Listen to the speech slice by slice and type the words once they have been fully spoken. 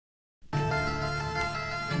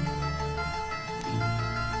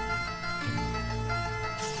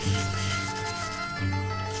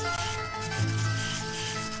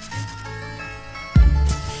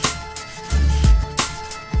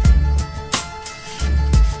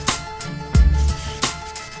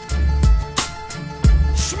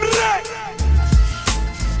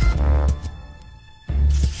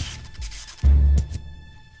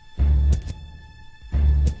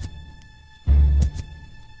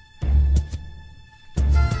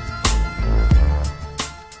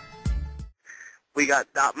We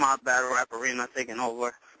got Dot Mob Battle Rap Arena taking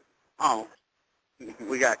over. Oh,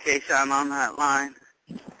 we got K-Shine on that line.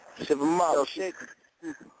 Ship him up. Shit.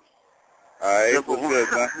 Alright, what's good,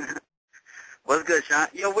 son? What's good, Sean?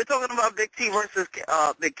 Yo, we're talking about Big T versus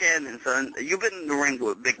Big Cannon, son. You've been in the ring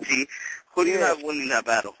with Big T. Who do you have winning that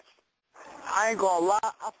battle? I ain't gonna lie,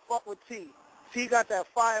 I fuck with T. T got that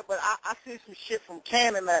fire, but I see some shit from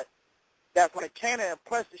Cannon that's like Cannon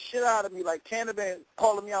impressed the shit out of me. Like Cannon been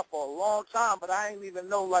calling me out for a long time, but I ain't even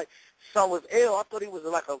know like son was ill. I thought he was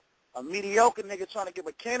like a mediocre nigga trying to get,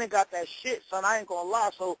 but Cannon got that shit, son. I ain't gonna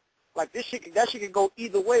lie. So like that shit can go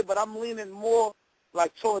either way, but I'm leaning more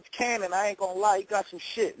like towards Cannon. I ain't gonna lie, he got some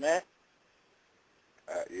shit, man.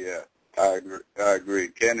 Yeah, I agree.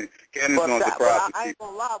 Cannon's gonna surprise I ain't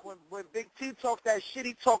gonna lie, when Big T talk that shit,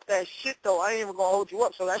 he talk that shit though. I ain't even gonna hold you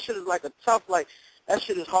up. So that shit is like a tough, like that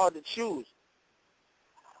shit is hard to choose.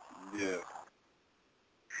 Yeah.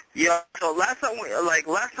 Yeah. So last time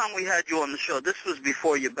we had you on the show, this was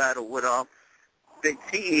before your battle with Big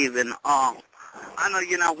T even. I know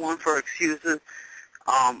you're not one for excuses.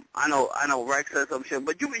 I know Rex said some shit,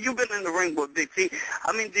 but you've been in the ring with Big T.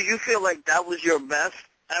 I mean, do you feel like that was your best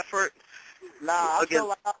effort? Nah, I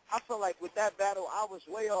feel like with that battle I was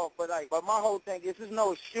way off, but my whole thing is there's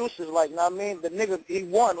no excuses. Like, you know what I mean? The nigga, he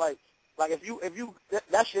won. Like if you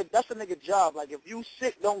that's a nigga job. Like if you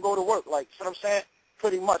sick, don't go to work. Like, you know what I'm saying?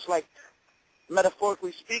 Pretty much, like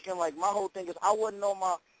metaphorically speaking. Like my whole thing is I wasn't on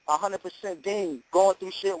my 100% Dean, going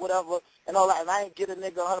through shit, whatever, and all that, and I ain't get a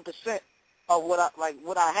nigga 100% of what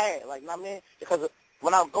I had, like, you know what I mean? Because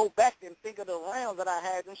when I go back and think of the rounds that I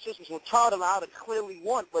had, them shit was retarded. I would have clearly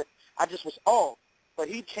won, but I just was off. But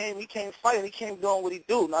he came fighting, he came doing what he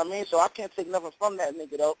do, you know what I mean? So I can't take nothing from that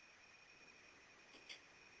nigga, though.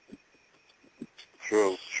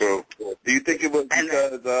 True. Do you think it was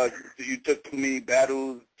because you took too many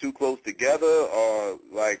battles too close together, or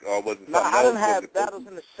was it something else? I didn't have battles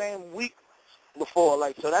in the same week before,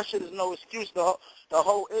 like, so that shit is no excuse. The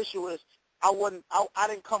whole issue is I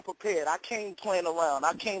didn't come prepared. I came playing around.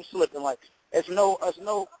 I came slipping. Like, it's no.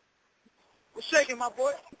 What's shaking, my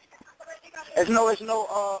boy? It's no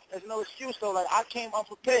excuse though. Like, I came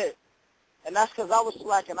unprepared, and that's because I was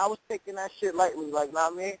slacking. I was taking that shit lightly. Like, know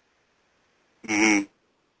what I mean? Mhm.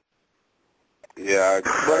 Yeah.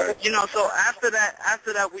 But you know, so after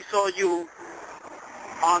that, we saw you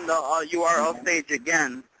on the URL stage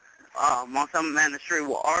again, on some man the street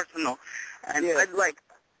with Arsenal, and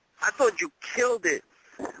I thought you killed it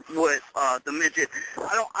with the midget.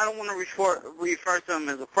 I don't want to refer to him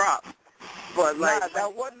as a prop, but like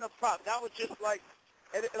that wasn't a prop. That was just like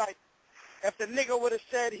if the nigga would have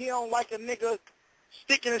said he don't like a nigga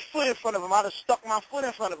sticking his foot in front of him, I'd have stuck my foot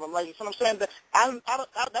in front of him. Like, you know what I'm saying?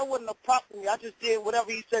 That wasn't a prop for me. I just did whatever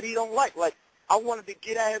he said he don't like. Like, I wanted to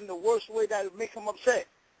get at him the worst way that would make him upset.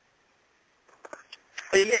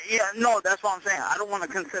 Yeah, no, that's what I'm saying. I don't want to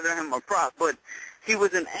consider him a prop, but he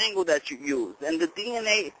was an angle that you used, and the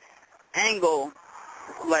DNA angle,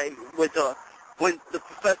 like with the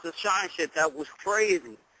Professor Shine shit, that was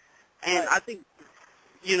crazy. And I think,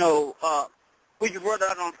 you know, when you brought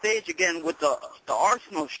out on stage again with the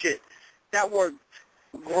Arsenal shit, that worked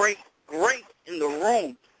great in the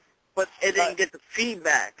room, but it didn't get the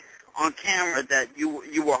feedback on camera that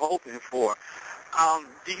you were hoping for.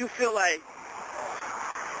 Do you feel like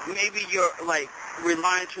maybe you're like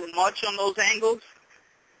relying too much on those angles?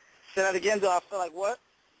 Say that again. Do I feel like what?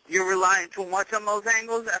 You're relying too much on those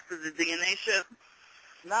angles after the DNA shit?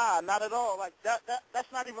 Nah, not at all. Like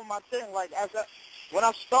that's not even my thing. Like when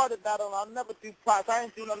I started that, I'll never do props. I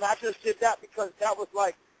didn't do nothing. I just did that because that was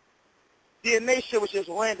like DNA shit was just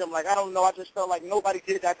random. Like, I don't know. I just felt like nobody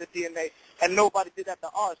did that to DNA and nobody did that to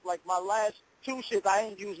us. Like my last two shits, I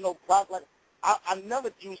ain't used no props. Like I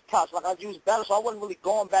never used props. Like I used battles, so I wasn't really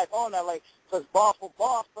going back on that. Like, because bar for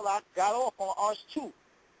bar, I feel like I got off on ours too.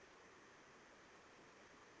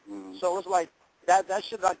 So it's like that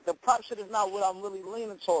shit, like the prop shit is not what I'm really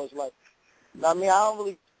leaning towards. Like, you know what I mean? I don't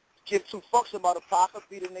really give two fucks about a prop. I could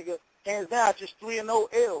beat a nigga hands down, just 3-0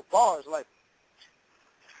 L bars. Like,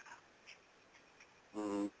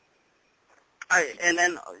 And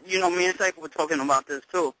then, you know, me and Psycho were talking about this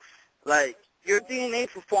too. Like, your DNA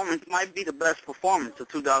performance might be the best performance of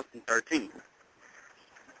 2013.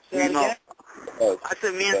 You know, I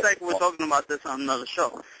said me and Psycho were talking about this on another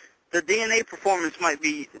show. The DNA performance might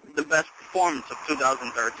be the best performance of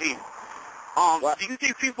 2013. Do you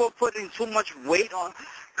think people are putting too much weight on?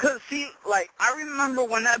 Because, see, like, I remember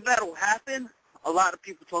when that battle happened, a lot of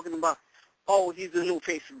people talking about, oh, he's the new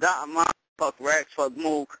face of Dot, fuck Rex, fuck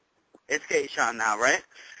Mook, it's K-Shine now, right?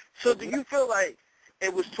 So do you feel like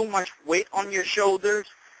it was too much weight on your shoulders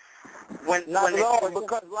Not at all,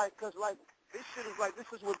 because this shit is like, this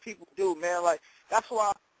is what people do, man. Like, that's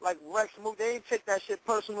why, like, Rex Mook, they ain't take that shit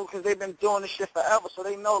personal because they've been doing this shit forever, so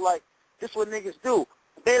they know, like, this is what niggas do.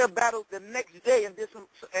 They'd have battled the next day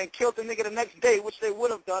and killed the nigga the next day, which they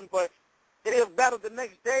would have done, but they'd have battled the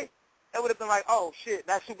next day, it would have been like, oh, shit,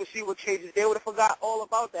 that Super Secret Cages, they would have forgot all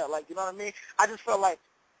about that, like, you know what I mean? I just felt like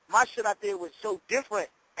my shit out there was so different,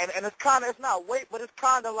 and it's kind of, it's not weight, but it's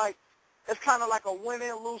kind of like a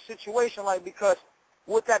win-and-lose situation, like, because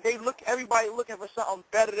with that, everybody looking for something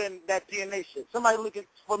better than that DNA shit. Somebody looking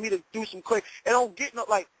for me to do some quick. It don't get no,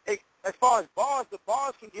 like, as far as bars, the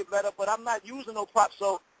bars can get better, but I'm not using no props,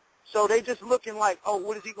 so they just looking like, oh,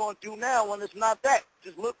 what is he going to do now when it's not that?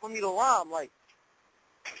 Just look for me to rhyme, like.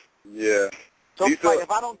 Yeah. So, like, if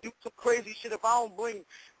I don't do some crazy shit, if I don't bring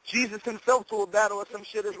Jesus himself to a battle or some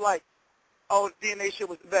shit, it's like, oh, DNA shit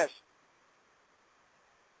was the best.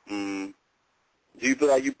 Mm. Do you feel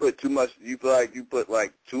like you put too much? You feel like you put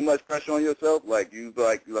like too much pressure on yourself? Like you feel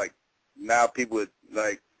like now people would,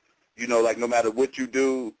 like, you know, like no matter what you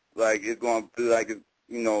do, like it's going to be like,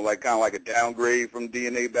 you know, like kind of like a downgrade from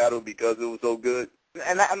DNA battle because it was so good.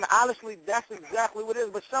 And honestly, that's exactly what it is.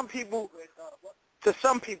 But to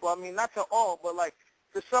some people, I mean, not to all, but like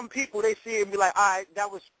to some people, they see it and be like, all right,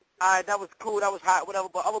 that was cool, that was hot, whatever.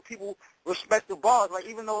 But other people respect the bars. Like,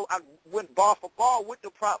 even though I went bar for bar with the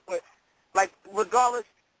prop, but like, regardless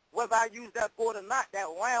whether I used that board or not, that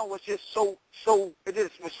round was just was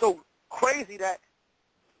so crazy that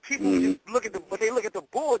people just look at they look at the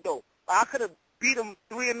board though. I could have beat them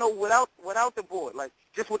 3-0 without the board, like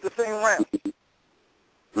just with the same round.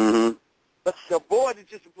 Mhm. But the board is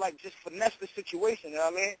just finesse the situation. You know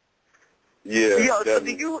what I mean? Yeah. Yo, so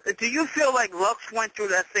do you feel like Lux went through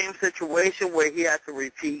that same situation where he had to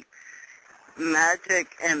repeat Magic,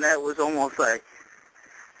 and that was almost like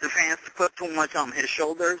the fans put too much on his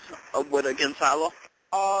shoulders against Hollow?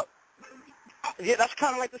 Yeah, that's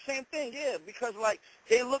kind of like the same thing, yeah, because, like,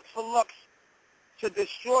 they looked for Lux to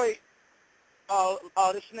destroy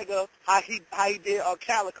this nigga, how he did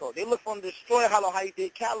Calico. They looked for him to destroy Hollow, how he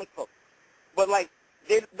did Calico. But, like,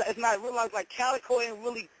 it's not realized, like, Calico ain't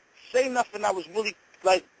really say nothing that was really,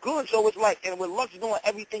 like, good. So it's like, and with Lux doing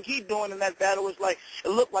everything he doing in that battle, it's like, it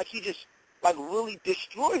looked like he just, like, really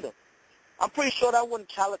destroyed him. I'm pretty sure that wasn't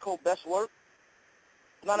Calico's best work.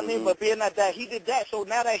 You know what I mean? But being that he did that, so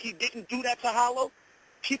now that he didn't do that to Hollow,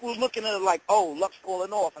 people was looking at it like, oh, Lux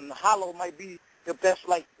falling off, and Hollow might be the best,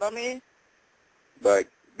 like, you know what I mean? Like,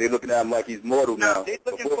 they looking at him like he's mortal now. They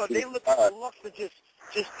looking for Lux to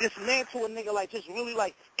just dismantle a nigga, like, just really,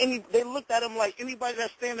 like, they looked at him like anybody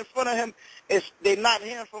that's standing in front of him, they're not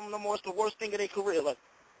hearing from him no more. It's the worst thing of their career, like.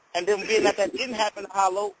 And then being that didn't happen to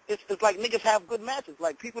Hollow, it's like niggas have good matches.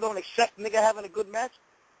 Like, people don't accept nigga having a good match.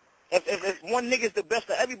 If one nigga's the best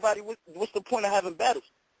of everybody, what's the point of having battles?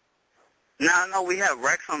 No, we have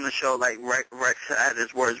Rex on the show. Like, Rex had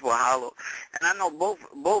his words with Hollow. And I know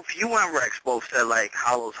both you and Rex both said, like,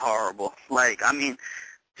 Hollow's horrible. Like, I mean,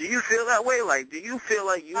 do you feel that way? Like, do you feel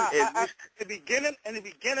like you... In the beginning,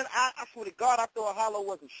 I swear to God, I thought Hollow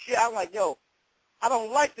wasn't shit. I'm like, yo, I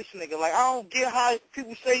don't like this nigga. Like, I don't get how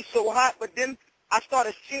people say he's so hot, but then I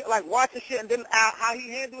started watching shit, and then how he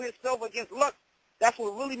handled himself against Lux, that's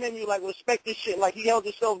what really made me, like, respect this shit. Like, he held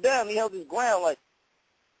himself down. He held his ground,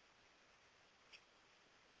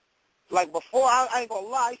 like before, I ain't gonna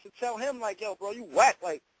lie, I used to tell him, like, yo, bro, you whack,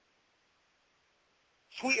 like,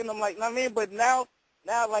 tweeting him, like, you know what I mean? But now,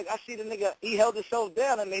 like, I see the nigga, he held himself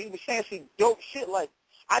down, and he was saying some dope shit, like,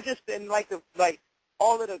 I just didn't like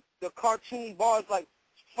all of the cartoon bars, like,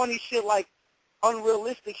 funny shit, like,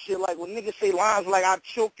 unrealistic shit, like, when niggas say lines like, I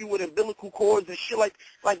choke you with umbilical cords and shit, like,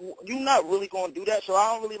 you not really gonna do that, so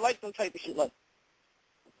I don't really like them type of shit, like.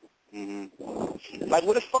 Like,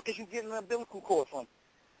 where the fuck is you getting an umbilical cord from?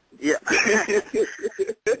 Yeah.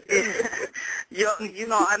 Yo, you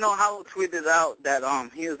know, I know Hollow tweeted out that,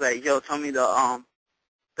 he was like, yo, tell me the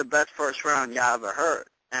best first round y'all ever heard.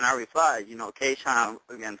 And I replied, you know, K-Shine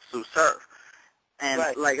against Sue Surf. And,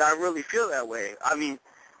 like, I really feel that way. I mean,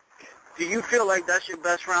 do you feel like that's your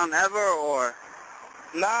best round ever, or?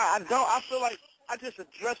 Nah, I don't. I feel like I just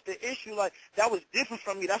addressed the issue. Like, that was different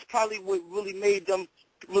from me. That's probably what really made them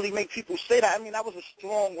make people say that. I mean, that was a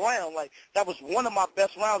strong round. Like, that was one of my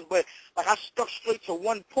best rounds, but, like, I stuck straight to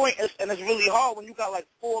one point, and it's really hard when you got, like,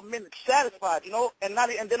 4 minutes satisfied, you know? And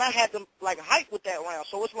then I had to, like, hype with that round.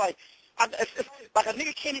 So it's like, it's like a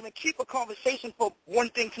nigga can't even keep a conversation for one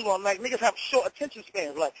thing too long. Like, niggas have short attention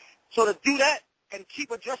spans. Like, so to do that and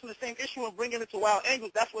keep addressing the same issue and bringing it to wild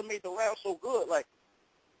angles, that's what made the round so good. Like,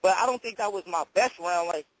 but I don't think that was my best round.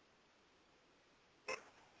 Like,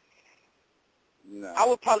 No. I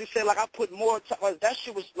would probably say, like, I put more time. Like, that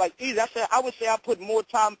shit was, like, easy. I would say I put more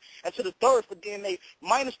time into the third for DNA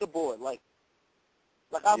minus the board. Like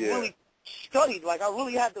I really studied. Like, I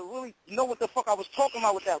really had to really know what the fuck I was talking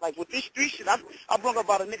about with that. Like, with this street shit, I brought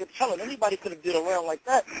about a nigga telling anybody could have did a round like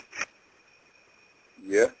that.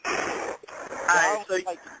 Yeah. Alright, so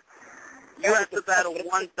like, you have to battle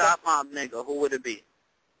one dot mob nigga. Who would it be?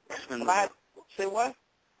 Say what?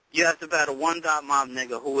 You have to battle one dot mob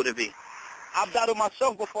nigga. Who would it be? I battle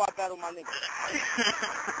myself before I battle my nigga.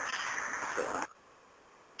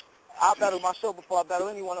 I battle myself before I battle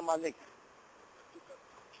any one of my niggas.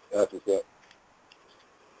 That's what's up.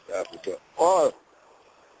 That's what's up. Or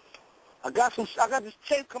I got this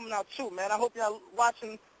tape coming out too, man. I hope y'all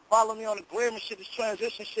watching, follow me on the gram and shit, this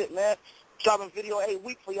transition shit, man. Dropping video 8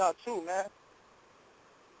 week for y'all too, man.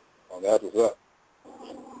 Oh, that's what's up.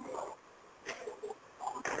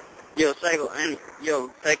 Yo,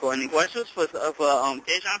 Psycho, any questions for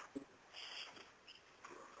Dejan?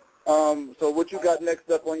 So what you got next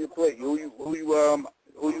up on your plate? Who you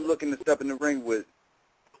looking to step in the ring with?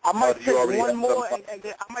 I might take one more, and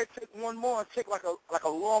then I might take one more and take like a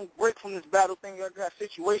long break from this battle thing. I got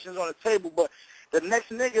situations on the table, but the next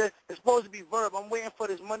nigga is supposed to be Verb. I'm waiting for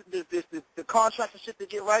this money, the contract and shit to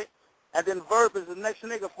get right, and then Verb is the next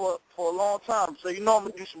nigga for a long time. So you know I'm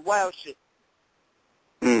gonna do some wild shit.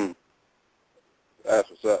 That's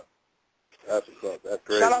what's up. That's what's up. That's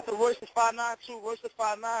great. Shout out to Royce the 5'9" too. Royce the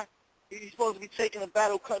 5'9". He's supposed to be taking the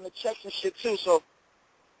battle, cutting the checks and shit too. So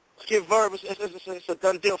let's get Verb. It's a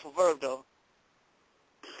done deal for Verb though.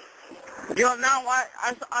 Yo, now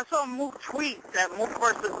I saw Mook tweet that Mook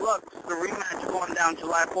versus Lux, the rematch going down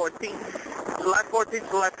July 14th. July 14th,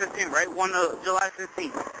 July 15th, right? July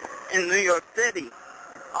 15th in New York City.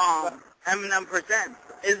 Eminem presents.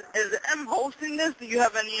 Is M hosting this? Do you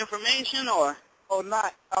have any information or? Or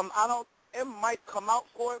not? I don't. It might come out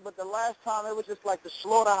for it, but the last time it was just like the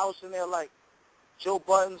slaughterhouse in there, like Joe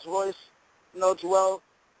Buttons, Royce, Joel.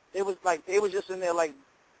 It was just in there like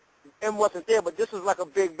M wasn't there, but this is like a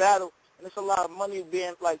big battle, and it's a lot of money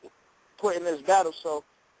being like put in this battle, so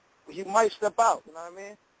he might step out. You know what I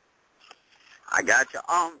mean? I got you.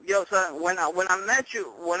 Yo, son, when I met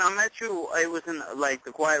you, it was in like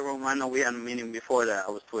the quiet room. I know we had a meeting before that.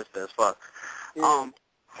 I was twisted as fuck. Yeah.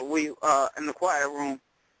 We in the quiet room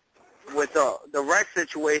with the wreck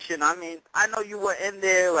situation. I mean, I know you were in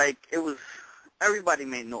there. Like it was, everybody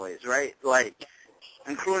made noise, right? Like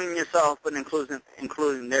including yourself, but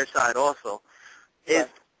including their side also. Is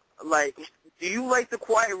like, do you like the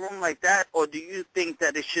quiet room like that, or do you think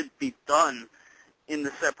that it should be done in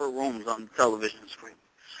the separate rooms on the television screen?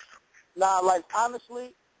 Nah, like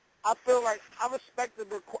honestly, I feel like I respect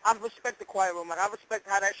the quiet room. Like I respect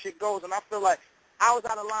how that shit goes, and I feel like I was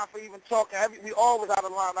out of line for even talking. We all was out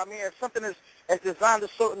of line. I mean, if something is designed a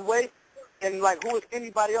certain way, and like who is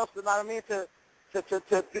anybody else? You know what I mean? To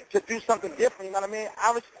do something different. You know what I mean?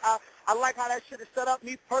 I like how that shit is set up.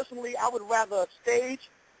 Me personally, I would rather a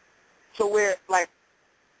stage to where like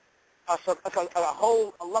a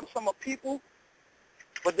lump sum of people.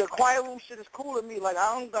 But the quiet room shit is cool to me. Like,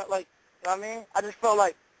 I don't got, like, you know what I mean? I just felt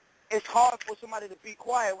like it's hard for somebody to be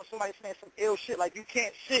quiet when somebody's saying some ill shit. Like, you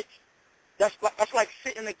can't sit. That's like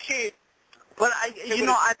sitting a kid. But, I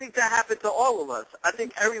think that happened to all of us. I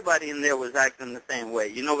think everybody in there was acting the same way.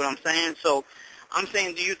 You know what I'm saying? So, I'm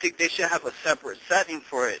saying, do you think they should have a separate setting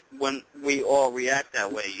for it when we all react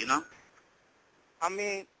that way, you know? I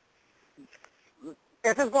mean,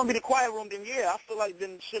 if it's going to be the quiet room, then yeah, I feel like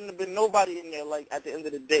then shouldn't have been nobody in there, like, at the end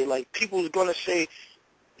of the day. Like, people was going to say,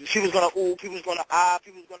 people was going to ooh, people was going to ah,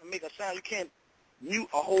 people was going to make a sound. You can't mute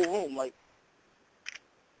a whole room, like.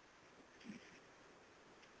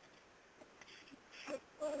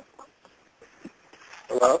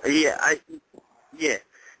 Hello? Yeah.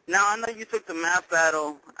 Now, I know you took the math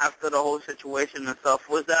battle after the whole situation and stuff.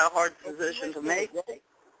 Was that a hard decision to make?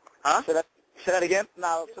 Huh? Say that again?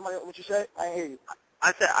 Now, somebody, what you say? I didn't hear you.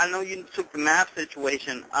 I said, I know you took the math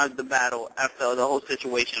situation of the battle after the whole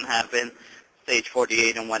situation happened, stage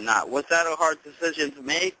 48 and whatnot. Was that a hard decision to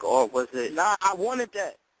make, or was it? Nah, I wanted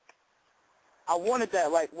that.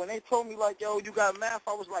 Like, when they told me, like, yo, you got math,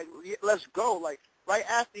 I was like, yeah, let's go. Like, right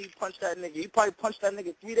after he punched that nigga. He probably punched that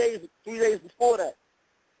nigga 3 days before that.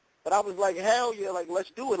 But I was like, hell yeah, like,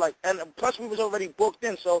 let's do it. Like, and plus we was already booked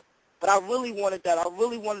in, so, but I really wanted that. I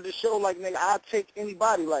really wanted to show, like, nigga, I'll take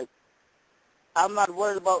anybody. Like, I'm not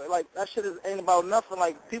worried about, like, that shit ain't about nothing.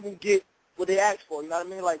 Like, people get what they ask for, you know what I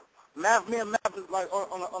mean? Like, me and Math is, like,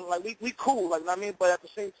 on like, we cool, like, you know what I mean? But at the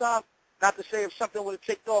same time, not to say if something would have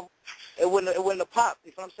ticked off, it wouldn't have popped,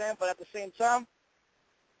 you know what I'm saying? But at the same time,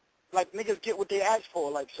 like, niggas get what they ask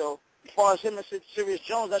for, like, so as far as him and Serious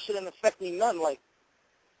Jones, that shit didn't affect me none. Like,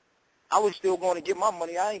 I was still going to get my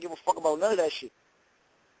money. I ain't give a fuck about none of that shit.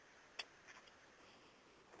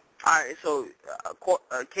 All right, so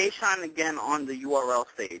K-Shine again on the URL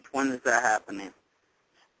stage. When is that happening?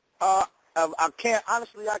 I can't,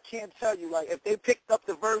 honestly, I can't tell you. Like, if they picked up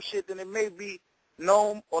the Verb shit, then it may be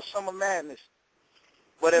Gnome or Summer Madness.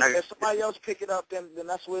 But if somebody else pick it up, then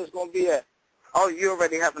that's where it's going to be at. Oh, you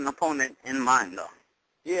already have an opponent in mind, though.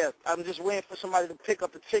 Yeah, I'm just waiting for somebody to pick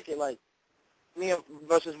up the ticket, like me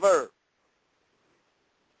versus Verb.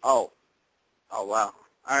 Oh, wow.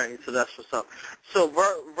 All right, so that's what's up. So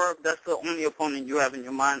Verb, that's the only opponent you have in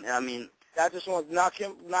your mind? I mean, I just want to knock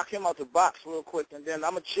him out the box real quick, and then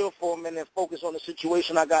I'm going to chill for a minute and focus on the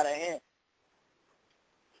situation I got at hand.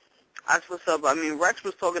 That's what's up. I mean, Rex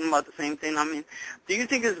was talking about the same thing. I mean, do you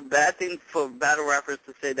think it's a bad thing for battle rappers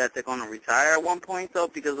to say that they're going to retire at one point, though?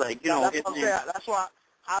 Because, like, you know... That's what I'm saying. That's why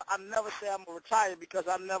I never say I'm going to retire, because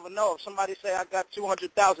I never know. If somebody say I got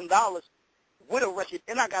 $200,000 with a record,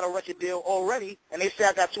 and I got a record deal already, and they say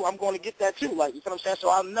I got two, I'm going to get that too. Like, you know what I'm saying? So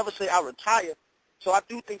I'll never say I retire. So I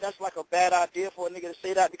do think that's like a bad idea for a nigga to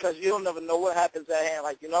say that, because you'll never know what happens at hand.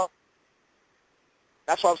 Like, you know?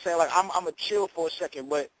 That's what I'm saying. Like, I'm going to chill for a second,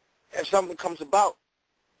 but if something comes about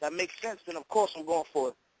that makes sense, then of course I'm going for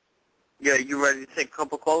it. Yeah, you ready to take a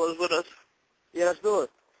couple callers with us? Yeah, let's do it.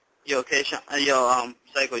 Yo,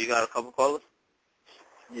 Psycho, you got a couple callers?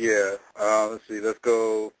 Yeah. Let's see. Let's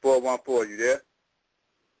go 414. You there?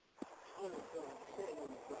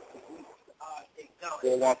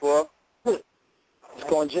 414? It's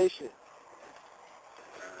going J shit.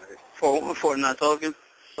 414, not talking?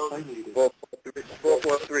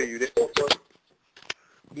 443. You there?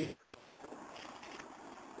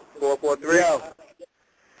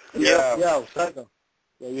 443? Yo, Psycho.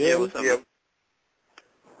 Yeah, what's up? Yeah.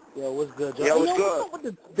 Yo, what's good, Joe? Yeah, what's good? What's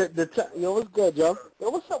up with yo, what's good, Joe? Yo,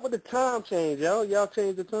 what's up with the time change, yo? Y'all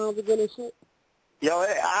changed the times again and shit? Yo,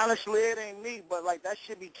 honestly, it ain't me, but, like, that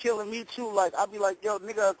shit be killing me, too. Like, I be like, yo,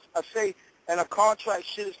 nigga, I say, and a contract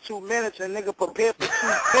shit is 2 minutes, and nigga prepare for 2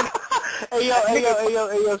 minutes. Hey,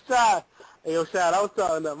 yo, Shad. Hey, yo, Shad, I was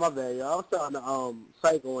talking to, my bad, yo. I was talking to,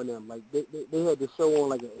 Psycho and them. Like, they had the show on,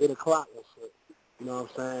 like, at 8 o'clock and shit. You know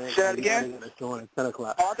what I'm saying? Say that again? They got the show on at 10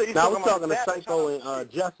 o'clock. Now, I was talking to Psycho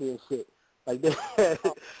and Jesse and shit. Like,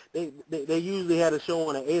 they usually had a show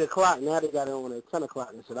on at 8 o'clock. Now they got it on at 10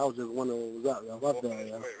 o'clock and shit. I was just wondering what was up, yo. My bad,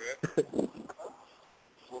 yo.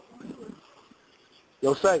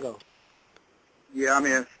 Yo, Psycho. Yeah, I'm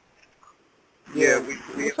in. Yeah,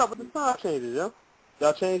 what's up with the time changes, yo?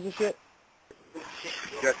 Y'all changed the shit?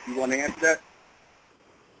 Just, you want to answer that?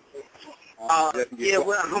 Yeah,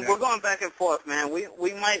 we're going back and forth, man. We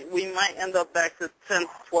might end up back to 10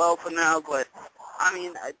 12 for now, but I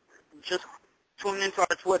mean, just tune into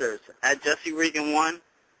our Twitters at Jesse Regan 1,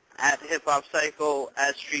 at Hip Hop Psycho,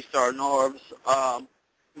 at Street Star Norbs.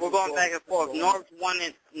 We're going back and forth. Norbs won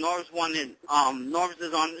it. Norbs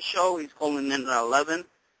is on the show. He's calling in at 11.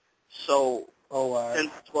 So 10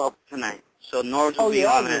 to 12 tonight. So Norbs will be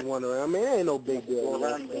on it. I mean, it ain't no big deal.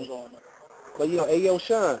 But yo,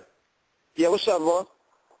 Sean. Yeah, what's up, bro?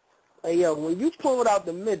 Hey, yo, when you pulled out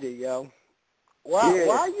the midget, yo,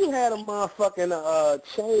 why you had a motherfucking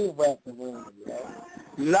chain wrapped around you, yo?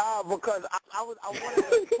 Nah, because I wanted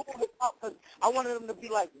him to pull him out, because I wanted him to be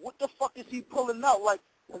like, what the fuck is he pulling out? Like,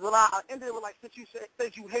 because when I ended it with, like, since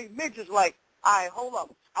you hate midgets, like, all right, hold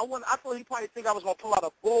up. I thought he probably think I was going to pull out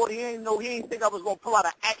a board. He didn't think I was going to pull out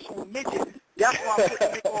an actual midget. That's why I put the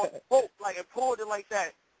nigga on the boat, like, and pulled it like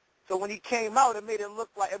that. So when he came out, it made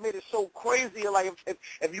it so crazy. Like,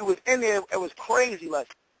 if you was in there, it was crazy,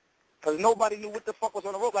 like, because nobody knew what the fuck was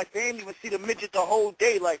on the rope. Like, they didn't even see the midget the whole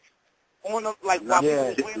day, like, on the, like, while people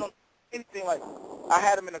was waiting on anything. Like, I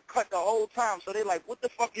had him in a cut the whole time. So they like, what the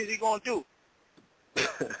fuck is he going to do?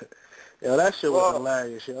 Yo, that shit was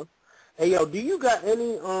hilarious, yo. Hey, yo, do you got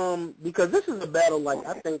any, because this is a battle, like,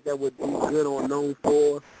 I think that would be good on Known 4. You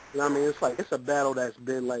know what I mean? It's like, it's a battle that's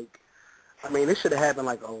been, like, I mean, this should have happened,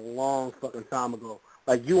 like, a long fucking time ago.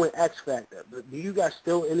 Like, you and X Factor. Do you got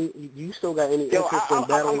still any, do you still got any interest in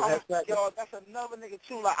battling X Factor? Yo, that's another nigga,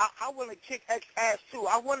 too. Like, I want to kick X ass, too.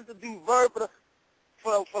 I wanted to do Verb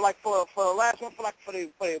for the last one, probably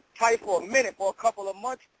for a minute, for a couple of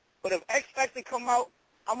months. But if X Factor come out,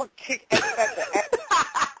 I'm going to kick X Factor ass.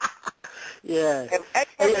 Yeah. If X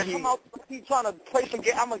Factor come out, he trying to play some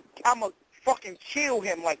game, I'm going to fucking kill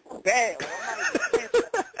him, like, bad. Like, I'm not even saying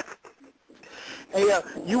Hey,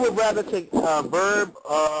 you would rather take Verb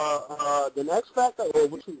than X Factor, or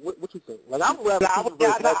what you think? Like, I would rather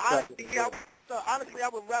honestly, I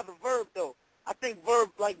would rather Verb, though. I think Verb,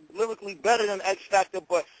 like, lyrically better than X Factor,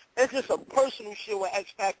 but it's just a personal shit with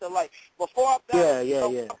X Factor. Like before I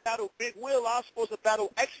battled Big Will, I was supposed to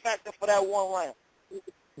battle X Factor for that one round.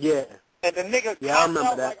 Yeah. And the nigga I remember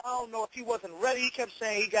out that. like, I don't know if he wasn't ready. He kept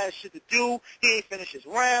saying he got shit to do. He ain't finished his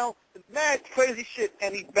round. Mad crazy shit.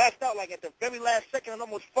 And he backed out like at the very last second and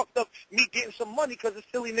almost fucked up me getting some money because the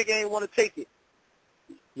silly nigga ain't want to take it.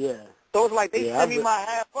 Yeah. So it's like they send me my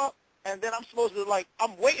half up, and then I'm supposed to, like,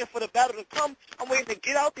 I'm waiting for the battle to come. I'm waiting to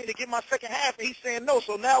get out there to get my second half, and he's saying no.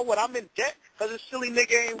 So now what? I'm in debt because this silly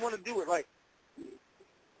nigga ain't want to do it. Like,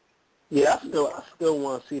 yeah, I still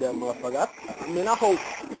want to see that motherfucker. I mean, I hope,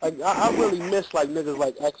 like, I really miss, like, niggas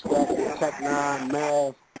like X Factor, Tech 9,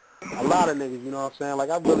 Mav, a lot of niggas, you know what I'm saying? Like,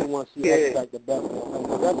 I really want to see X Factor back.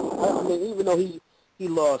 I mean, even though he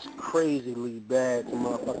lost crazily bad to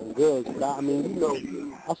motherfucking Goods, but I mean, you know,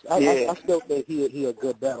 I still think he a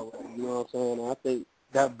good battler, you know what I'm saying? And I think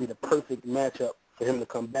that would be the perfect matchup for him to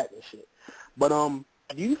come back and shit. But,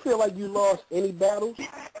 do you feel like you lost any battles?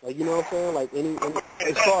 Like, you know what I'm saying? Like, any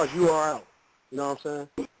as far as URL, you know what I'm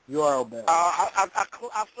saying? URL battles.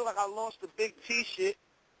 I feel like I lost the Big T shit.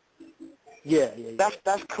 Yeah.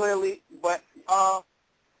 That's clearly, but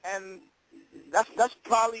and that's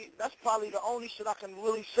probably the only shit I can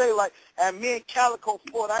really say. Like, and me and Calico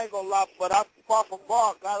fought. I ain't gonna lie, but I far from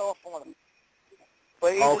bar got off on him.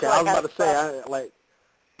 But okay, I was about to say,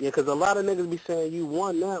 yeah, because a lot of niggas be saying you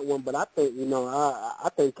won that one, but I think, you know, I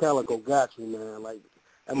think Calico got you, man. Like,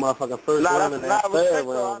 that motherfucking first round and that third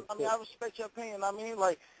round. I mean, I respect your opinion. I mean,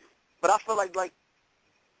 like, but I feel like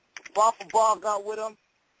Bar for Bar got with him.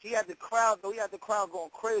 He had the crowd, though. He had the crowd going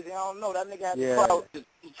crazy. I don't know. That nigga had the crowd.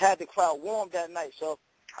 He had the crowd warm that night, so.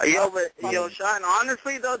 Yo, Shine,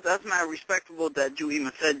 honestly, though, that's not respectable that you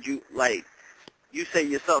even said you say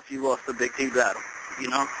yourself you lost the Big T battle, you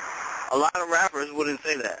know? A lot of rappers wouldn't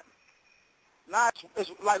say that. Nah,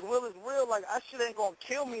 it's like Will is real. Like, that shit ain't gonna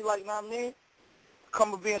kill me, like, know what I mean?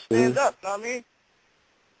 Come and being stand up, know what I mean?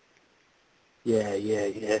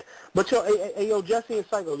 Yeah. But yo, Jesse and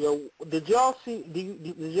Psycho, yo, did y'all see?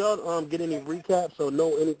 Did y'all get any recaps or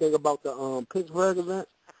know anything about the Pittsburgh event?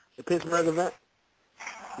 The Pittsburgh event.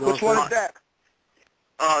 You know Which one is that?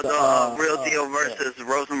 The Real Deal versus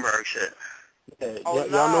Rosenberg shit. Yeah, y'all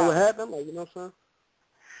know what happened? Like, you know what I'm saying?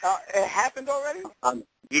 It happened already?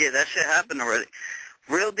 Yeah, that shit happened already.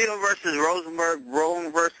 Real Deal versus Rosenberg,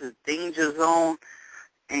 Roland versus Danger Zone,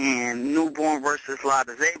 and Newborn versus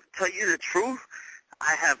Lotta. They tell you the truth,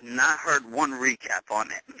 I have not heard one recap on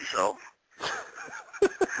it. So.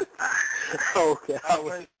 Okay.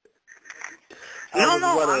 I'm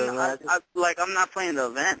not playing the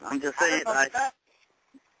event. I'm just saying.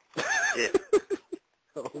 Yeah.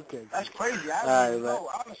 Okay. That's crazy. I don't know,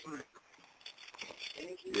 honestly.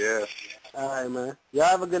 Yeah. All right, man. Y'all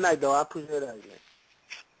have a good night, though. I appreciate that, man.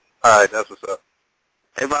 All right, that's what's up.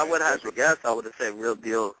 If I would have to guess, I would have said Real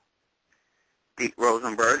Deal beat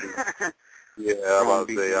Rosenberg. Yeah, I'm about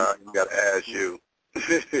to say, I got to ask you.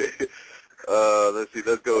 Let's see,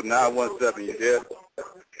 let's go 917. You there?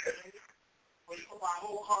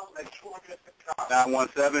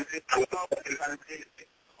 917?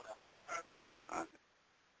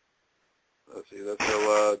 Let's see, let's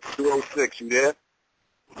go 206. You there?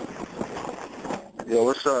 Yo,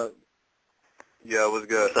 what's up? Yeah, what's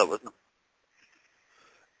good? What's up?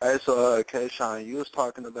 Hey, so, K-Shine, you was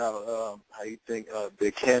talking about how you think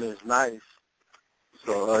Big Ken is nice.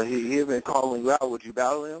 So he been calling you out. Would you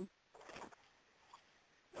battle him?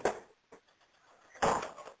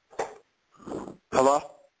 Hello?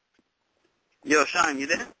 Yo, Shine, you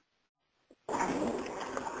there?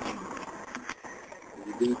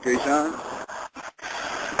 You beat K-Shine?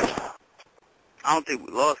 I don't think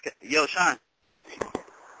we lost. Yo, Shine.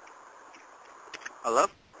 Hello?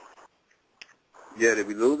 Yeah, did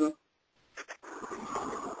we lose him?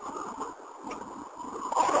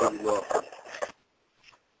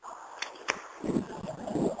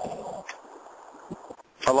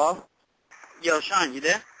 Hello? Yo, Shine, you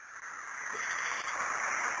there?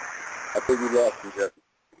 I think we lost him, Jesse.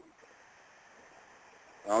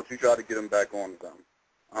 Why don't you try to get him back on or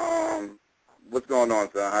something? What's going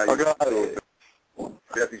on, son? How you doing?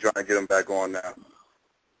 Jesse trying to get him back on now.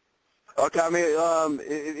 Okay, I mean,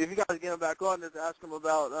 if you guys get him back on, just ask him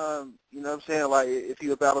about, you know what I'm saying, like, if he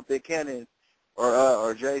would battle Big Cannon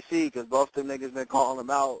or JC, because both them niggas been calling him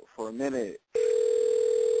out for a minute.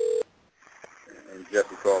 And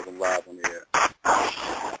Jesse calls him live on the air.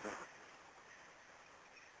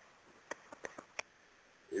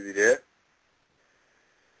 Is he there?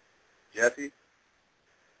 Jesse?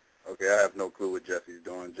 Okay, I have no clue what Jesse's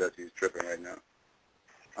doing. Jesse's tripping right now.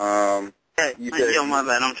 Hey, yo, my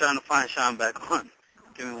bad. I'm trying to find Sean back on.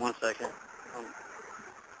 Give me 1 second.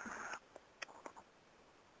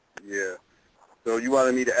 Yeah. So you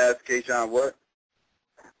wanted me to ask Kayshawn what?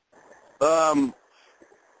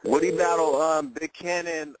 Would he battle Big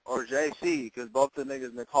Cannon or JC? Because both the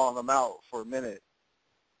niggas been calling him out for a minute.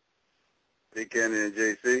 Big Cannon and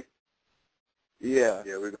JC? Yeah.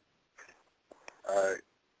 Yeah, all right.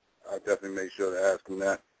 I'll definitely make sure to ask him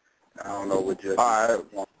that. I don't know what Jesse. All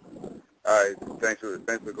right. Thanks for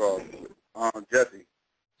the call. Jesse.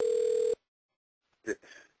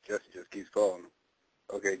 Jesse just keeps calling.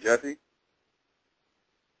 Okay, Jesse?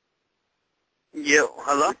 Yo,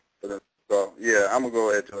 hello? Yeah, I'm going to go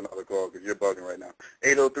ahead to another call because you're bugging right now.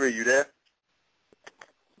 803, you there?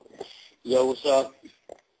 Yo, what's up?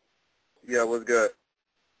 Yeah, what's good?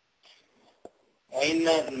 Ain't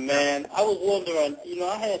nothing, man. I was wondering,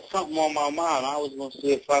 I had something on my mind. I was going to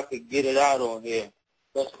see if I could get it out on here.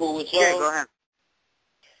 That's cool with y'all? Yeah, go ahead.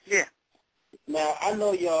 Yeah. Now, I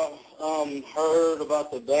know y'all heard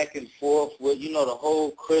about the back and forth with, the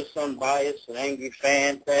whole Chris Unbiased and Angry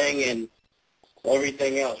Fan thing and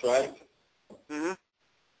everything else, right? Mm-hmm.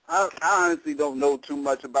 I honestly don't know too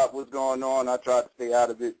much about what's going on. I try to stay out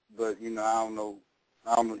of it, but, I don't know.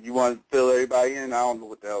 You want to fill everybody in? I don't know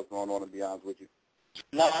what the hell's going on, to be honest with you.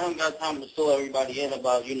 No, I don't got time to fill everybody in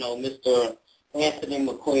about, Mr. Anthony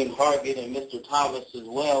McQueen Hargett and Mr. Thomas as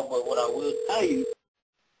well, but what I will tell you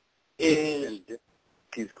is they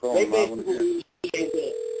basically say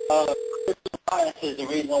that Chris Unbiased is the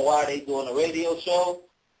reason why they doing a radio show,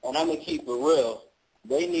 and I'm going to keep it real.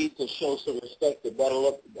 They need to show some respect to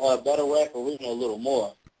Battle Rap Arena a little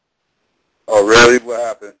more. Oh, really? What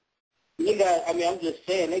happened? I'm just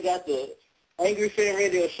saying, they got the Angry Fan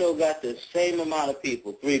Radio Show got the same amount of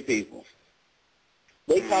people, 3 people.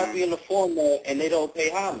 They copy in the format, and they don't pay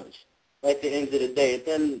homage at the end of the day. And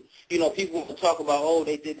then, people will talk about,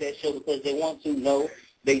 they did that show because they want to. No,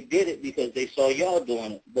 they did it because they saw y'all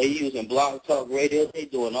doing it. They using Blog Talk Radio. They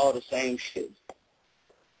doing all the same shit.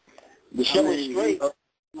 The show is straight,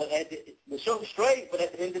 but at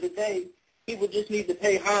the end of the day, people just need to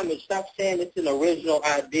pay homage. Stop saying it's an original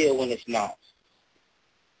idea when it's not.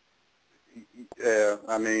 Yeah,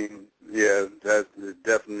 that's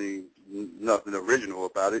definitely nothing original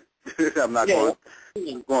about it. I'm not going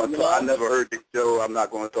to talk. I never heard this show. I'm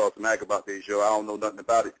not going to talk smack about this show. I don't know nothing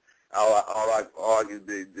about it. All I can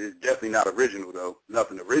say is definitely not original, though.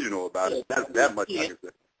 Nothing original about it. That much I can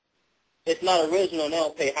say. It's not original, and they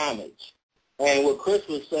don't pay homage. And what Chris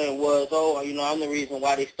was saying was, I'm the reason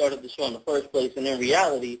why they started the show in the first place. And in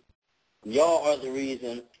reality, y'all are the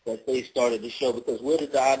reason that they started the show, because where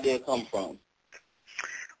did the idea come from?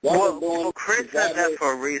 Well, Chris said that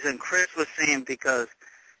for a reason. Chris was saying because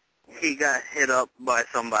he got hit up by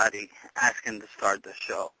somebody asking to start the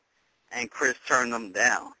show, and Chris turned them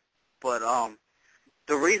down. But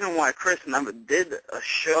the reason why Chris never did a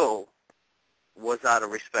show was out of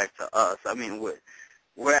respect to us. I mean,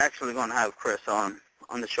 we're actually going to have Chris on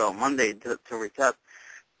the show on Monday to recap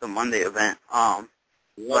the Monday event. And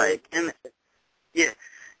like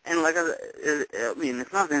I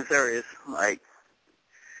it's nothing serious,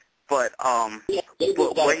 but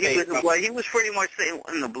what he was pretty much saying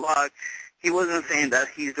in the blog, he wasn't saying that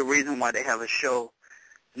he's the reason why they have a show,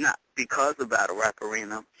 not because of Battle Rap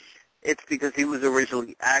Arena. It's because he was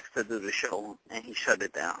originally asked to do the show, and he shut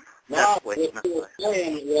it down. That's what he was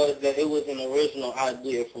saying was that it was an original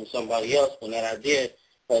idea from somebody else, when that idea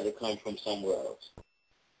had to come from somewhere else.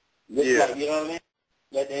 You know what I mean?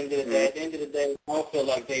 At the end of the day, I don't feel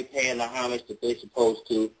like they paying the homage that they supposed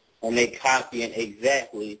to, and they copying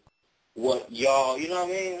exactly what y'all, you know what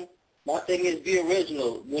I mean? My thing is be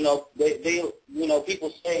original. They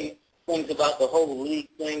people say things about the whole league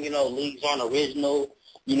thing, leagues aren't original.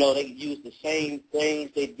 They use the same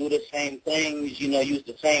things, they do the same things, use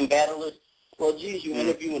the same battlers. Well, geez, you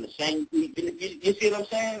interviewing the same people. You see what I'm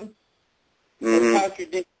saying? It's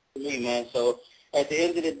contradictory to me, man. So at the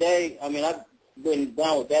end of the day, I've been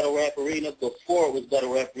down with Battle Rap Arena before it was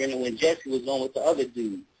Battle Rap Arena, when Jesse was on with the other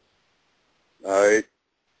dude. All right.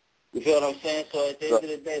 You feel what I'm saying? So at the end of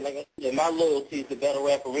the day, like I said, my loyalty is to Battle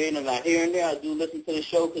Rap Arena. Now, here and there, I do listen to the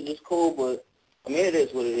show because it's cool, but, it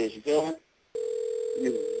is what it is. You feel me?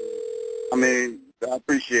 Yeah. I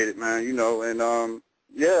appreciate it, man, and,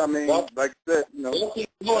 like I said,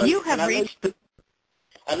 You have reached the...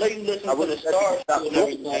 I know you listen to the Stars and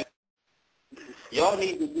everything. Y'all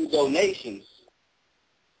need to do donations,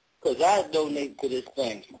 because I donate to this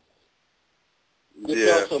thing.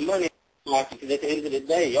 Just throw some money, because at the end of the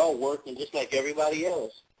day, y'all working just like everybody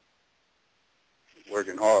else.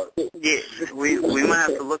 Working hard. Yeah, we might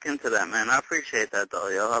have to look into that, man. I appreciate that, though,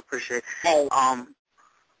 yo. I appreciate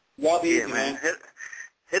Y'all be easy, man.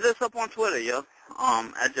 Hit us up on Twitter, yo.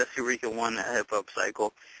 At Jesse Rica1 at Hip Hop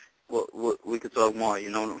Cycle. we could talk more. You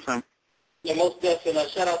know what I'm saying? Yeah, most definitely.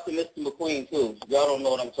 Shout out to Mr. McQueen too. Y'all don't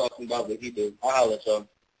know what I'm talking about, but he do. I'll holler at y'all.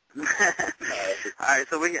 All right,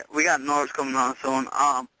 so we got Norris coming on soon.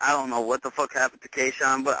 I don't know what the fuck happened to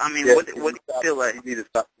Kayshawn, but I mean, what do you feel like? You need to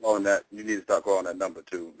stop calling that. You need to stop calling that number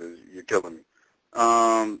too, because you're killing me.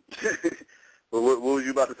 What was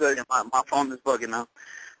you about to say? Yeah, my phone is bugging now.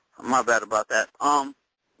 My bad about that.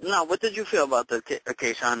 No, what did you feel about the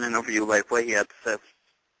Kayshawn interview? Like what he had to say?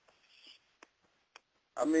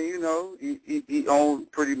 I mean, you know, he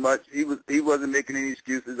owned pretty much. He wasn't making any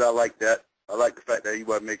excuses. I like that. I like the fact that he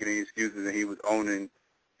wasn't making any excuses and he was owning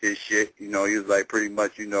his shit. You know, he was like pretty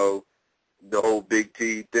much, you know, the whole Big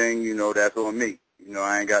T thing, you know, that's on me. You know,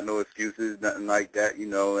 I ain't got no excuses, nothing like that. You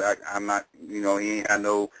know, I'm not, you know, he ain't had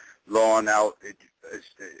no lawn out,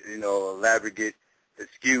 you know, elaborate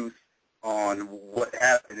excuse on what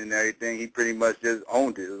happened and everything. He pretty much just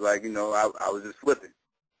owned it. It was like, you know, I was just slipping.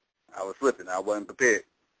 I was slipping. I wasn't prepared.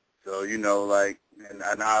 So, you know, like, and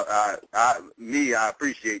I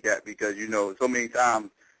appreciate that because, you know, so many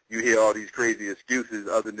times you hear all these crazy excuses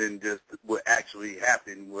other than just what actually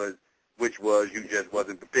happened which was you just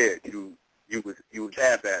wasn't prepared. You was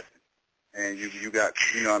half-assing. And you got,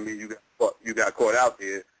 you know what I mean, you got caught out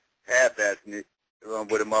there half-assing it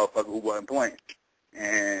with a motherfucker who wasn't playing.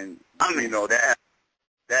 And, you know, that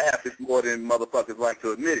happens more than motherfuckers like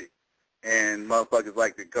to admit it. And motherfuckers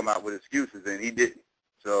like to come out with excuses, and he didn't.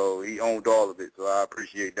 So he owned all of it, so I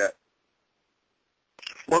appreciate that.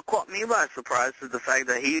 What caught me by surprise is the fact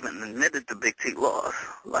that he even admitted the Big T loss.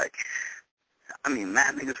 Like, I mean,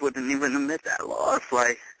 mad niggas wouldn't even admit that loss.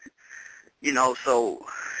 Like, you know, so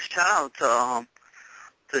shout out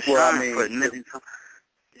to Sean for admitting something.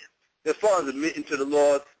 As far as admitting to the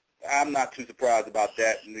loss, I'm not too surprised about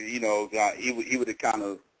that. You know, he would have kind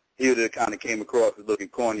of came across as looking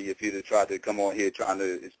corny if he'd have tried to come on here trying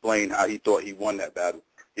to explain how he thought he won that battle.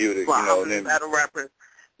 He would have, well, you know, how many battle rappers?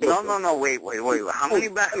 No, wait. How many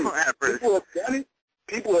battle rappers? People have done it.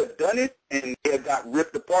 People have done it, and they have got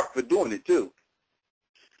ripped apart for doing it too.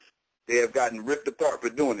 They have gotten ripped apart for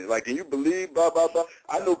doing it. Like, can you believe, blah, blah, blah?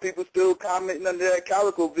 I know people still commenting under that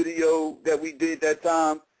Calico video that we did that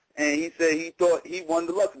time, and he said he thought he won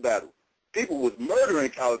the Lux battle. People was murdering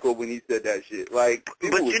Calico when he said that shit. Like,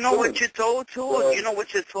 but you know what you're told too? You know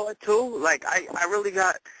what you're told too? Like, I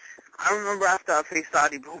remember after I faced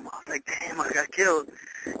Adi Boom, I was like, damn, I got killed.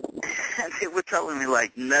 And they were telling me,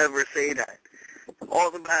 like, never say that. All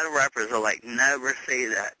the battle rappers are like, never say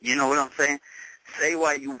that. You know what I'm saying? Say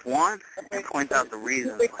why you won and point out the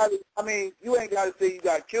reasons. I mean, you ain't got to say you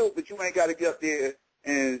got killed, but you ain't got to get up there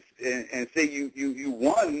and say you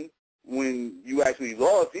won when you actually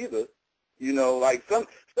lost either. You know, like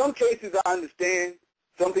some cases I understand.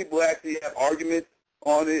 Some people actually have arguments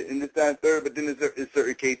on it and this, that, and third, but then there's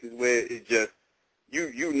certain cases where it's just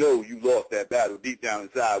you know you lost that battle deep down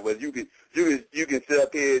inside. Where you can sit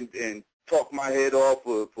up here and talk my head off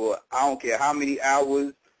for I don't care how many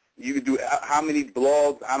hours. You can do how many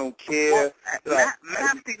blogs. I don't care. Well,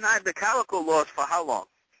 Matt denied the Calico loss for how long?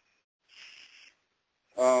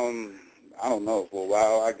 I don't know, for a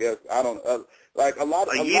while. I guess I don't like a lot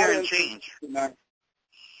of year and change.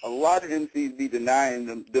 A lot of MCs be denying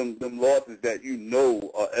them losses that you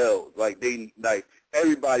know are L's. Like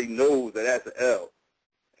everybody knows that that's an L,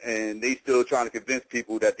 and they still trying to convince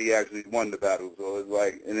people that they actually won the battle. So it's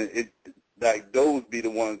like, and it like those be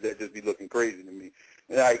the ones that just be looking crazy to me.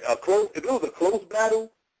 Like if it was a close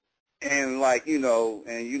battle, and like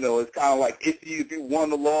it's kind of like if you won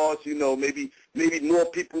the loss, maybe more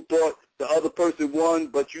people thought the other person won,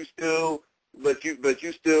 but you still, like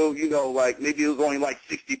maybe it was only like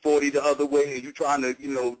 60-40 the other way, and you trying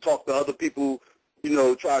to talk to other people,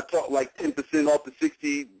 try to talk like 10% off the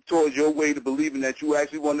 60 towards your way to believing that you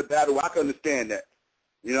actually won the battle. I can understand that,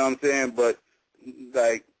 you know what I'm saying, but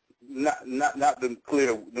like. Not them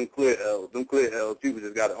clear L's. Them clear L's, people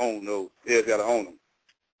just got to own those. They just got to own them.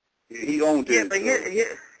 He owned it. Yeah, but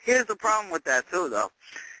here's the problem with that, too, though.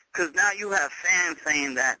 Because now you have fans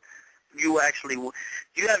saying that you have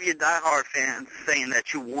your diehard fans saying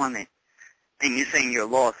that you won it, and you're saying you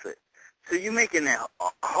lost it. So you're making it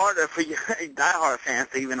harder for your diehard fans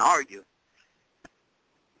to even argue.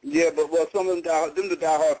 Yeah, but some of them the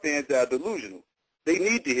diehard fans that are delusional. They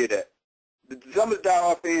need to hear that. Some of the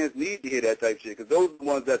diehard fans need to hear that type shit because those are the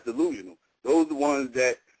ones that's delusional. Those are the ones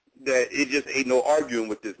that it just ain't no arguing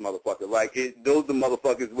with this motherfucker. Like, those are the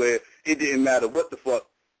motherfuckers where it didn't matter what the fuck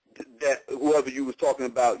that whoever you was talking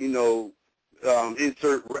about,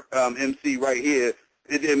 insert MC right here,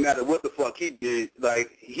 it didn't matter what the fuck he did.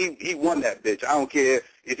 Like, he won that bitch. I don't care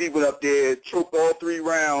if he went up there, choked all 3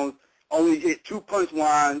 rounds, only hit 2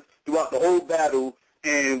 punchlines, throughout the whole battle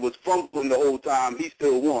and was fumbling the whole time, he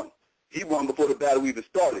still won. He won before the battle even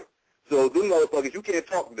started. So them motherfuckers, you can't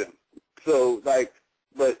talk to them. So, like,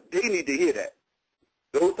 but they need to hear that.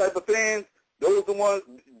 Those type of fans, those the ones,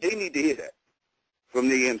 they need to hear that from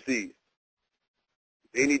the MCs.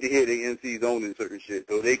 They need to hear the MCs owning certain shit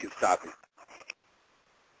so they can stop it.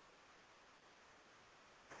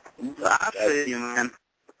 I feel you, man.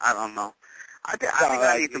 I don't know. I think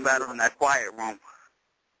I need to battle in that quiet room.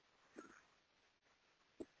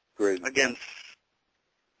 Crazy. Against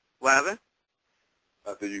what happened?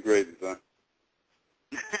 I said you crazy, son.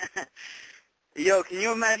 Yo, can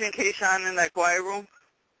you imagine K-Shine in that quiet room?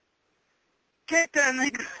 Get that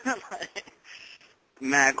nigga like,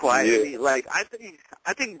 mad quietly. Yeah. Like I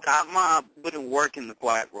think Dot Mob wouldn't work in the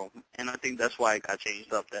quiet room, and I think that's why it got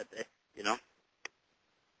changed up that day. You know.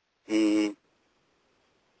 I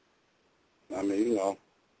mean,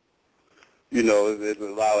 it's a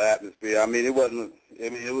lot of atmosphere. I mean, it wasn't. I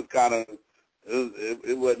mean, it was kind of.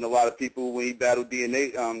 It wasn't a lot of people when he battled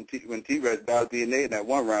DNA. When T-Rex battled DNA in that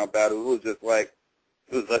one round battle, it was just like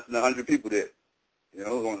it was less than 100 people there. You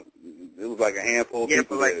know, it was like a handful of people. Yeah,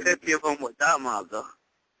 but like there. 50 of them were Dot Mob though.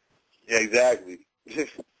 Yeah, exactly.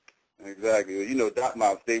 Exactly. You know, Dot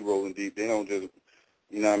Mob stay rolling deep. They don't just,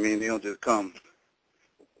 you know what I mean? They don't just come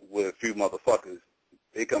with a few motherfuckers.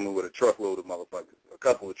 They come in with a truckload of motherfuckers, a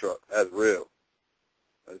couple of trucks. That's real.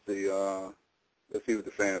 Let's see what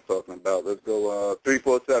the fans talking about. Let's go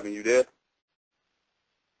 347. You there?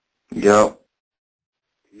 Yo.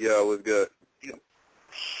 Yo, what's good?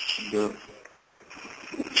 Good.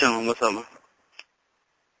 Chillin', what's up, man?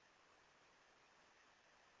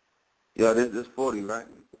 Yo, this is 40, right?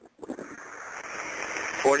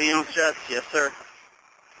 40-ounce Jets, yes, sir.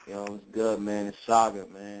 Yo, it's good, man. It's Saga,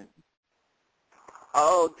 man.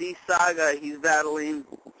 Oh, D Saga, he's battling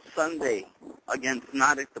Sunday against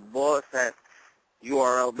Nautic the Boss at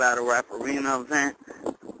URL Battle Rap Arena event.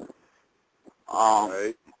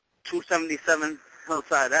 Right. 277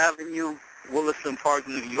 Hillside Avenue, Williston Park,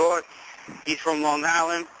 New York. He's from Long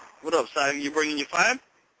Island. What up, Saga? You bringing your five?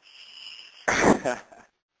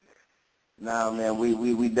 Nah, man,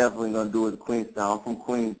 we definitely gonna do it in Queenstown. I'm from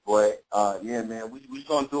Queens, boy. Yeah, man, we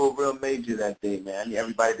gonna do a real major that day, man. I need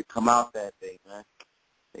everybody to come out that day, man.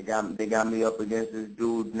 They got me up against this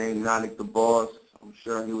dude named Nautic the Boss. I'm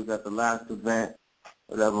sure he was at the last event,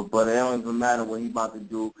 whatever. But it don't even matter what he about to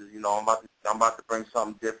do, because I'm about to bring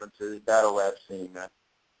something different to this battle rap scene, man.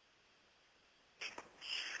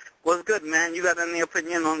 What's good, man? You got any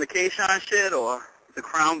opinion on the K-Shine shit or the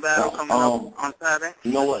Crown battle coming up on Saturday?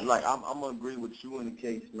 You know what? Like I'm gonna agree with you in the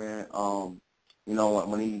case, man.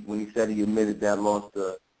 When he said he admitted that loss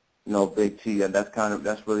to, Big T,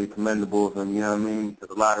 that's really commendable of him. You know what I mean?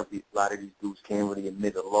 Because a lot of these dudes can't really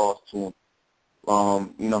admit a loss to him.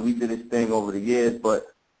 He did his thing over the years,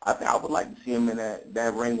 but I would like to see him in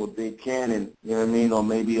that ring with Big Cannon. You know what I mean? Or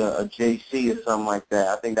maybe a JC or something like that.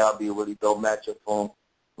 I think that would be a really dope matchup for him.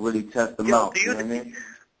 Really test them out. You know what I mean?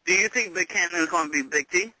 Do you think Big Cannon is going to be Big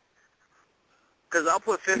T? Because I'll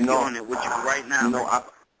put 50 on it with you right now.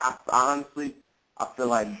 I honestly, I feel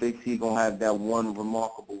like Big T going to have that one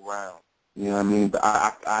remarkable round. You know what I mean? But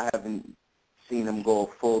I haven't seen him go a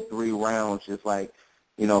full 3 rounds just like,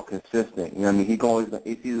 consistent. You know what I mean?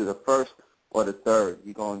 It's either the first or the third.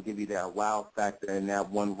 He's going to give you that wow factor in that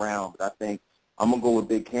one round. But I think I'm going to go with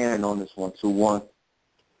Big Cannon on this one, 2-1.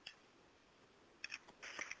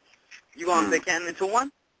 You going Big Cannon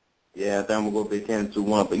 2-1? Yeah, I think I'm gonna go Big Cannon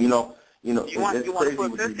 2-1. But it's crazy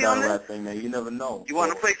with this battle rap thing, man. You never know. You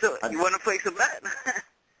want to place a bet?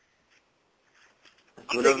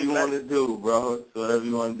 Whatever you want to do, bro. Whatever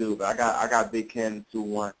you want to do. But I got Big Cannon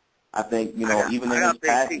 2-1. I think even in his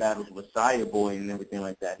past battles with Sire Boy and everything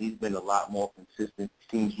like that, he's been a lot more consistent.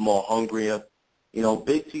 Seems more hungrier.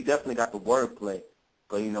 Big T definitely got the wordplay,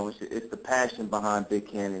 but it's the passion behind Big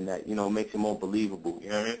Cannon that makes him more believable. You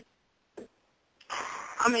know what I mean?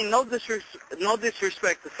 I mean, no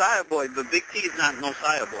disrespect to Sire Boy, but Big T is not no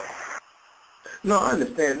Sire Boy. No, I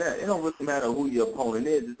understand that. It don't really matter who your opponent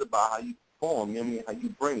is. It's about how you perform. You know what I mean? How you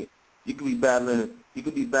bring it. You could be battling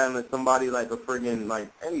somebody like a friggin'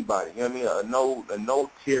 like anybody. You know what I mean? A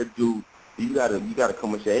no tier dude. You gotta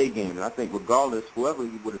come with your A game. And I think regardless, whoever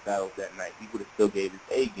he would have battled that night, he would have still gave his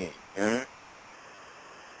A game. You know?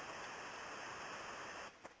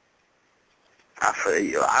 I feel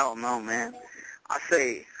you. I don't know, man. I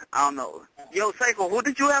don't know. Yo, Psycho, who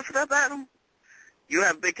did you have for that battle? You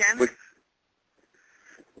have Big Cannon?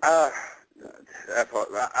 That's hard.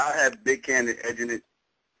 I had Big Cannon edging it.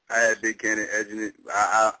 In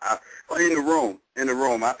the room.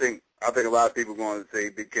 room. I think a lot of people are going to say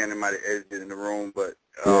Big Cannon might have edged it in the room, but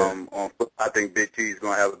I think Big T's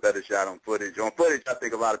going to have a better shot on footage. On footage, I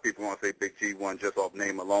think a lot of people are going to say Big T won just off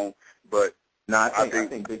name alone, but I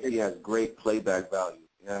think Big T has great playback value.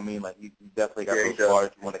 You know what I mean? Like, he definitely got those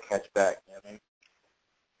bars you want to catch back. You know what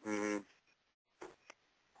I mean?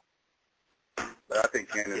 But I think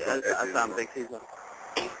Cannon's going to edge it. I Big T's.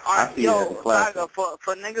 All right, yo, Saga,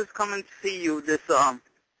 for niggas coming to see you, this, oh,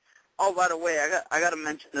 by the way, I got to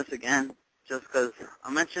mention this again, just because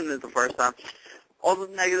I mentioned it the first time. All the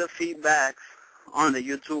negative feedback on the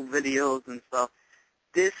YouTube videos and stuff,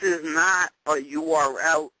 this is not a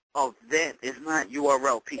URL event. It's not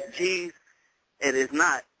URL PGs. It is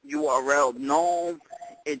not URL Gnome.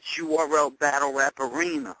 It's URL Battle Rap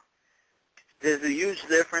Arena. There's a huge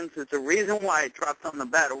difference. It's the reason why it dropped on the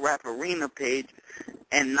Battle Rap Arena page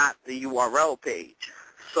and not the URL page.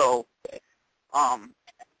 So, I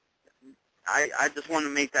just want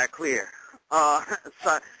to make that clear.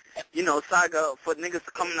 So, you know, Saga, for niggas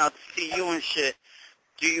coming out to see you and shit,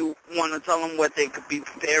 do you want to tell them what they could be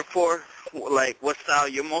prepared for? Like, what style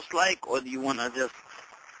you're most like, or do you want to just...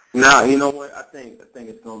 Nah, you know what? I think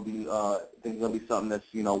it's gonna be something that's,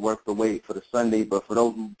 you know, worth the wait for the Sunday. But for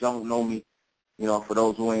those who don't know me, you know, for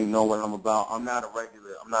those who ain't know what I'm about, I'm not a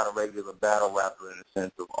regular battle rapper in the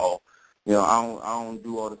sense of, you know, I don't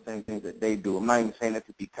do all the same things that they do. I'm not even saying that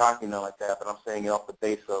to be cocky or like that, but I'm saying it off the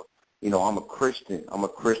base of, you know, I'm a Christian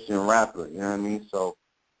rapper. You know what I mean? So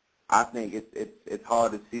I think it's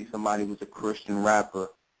hard to see somebody who's a Christian rapper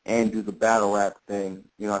and do the battle rap thing,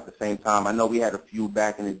 you know, at the same time. I know we had a few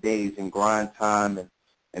back in the days in Grind Time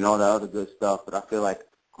and all the other good stuff, but I feel like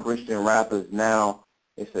Christian rappers now,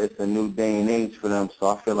 it's a new day and age for them, so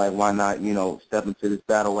I feel like why not, you know, step into this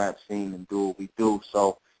battle rap scene and do what we do.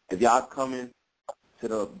 So if y'all coming to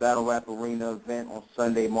the Battle Rap Arena event on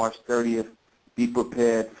Sunday, March 30th, be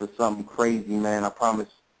prepared for something crazy, man. I promise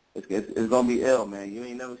it's going to be ill, man. You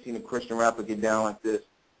ain't never seen a Christian rapper get down like this.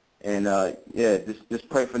 And, yeah, just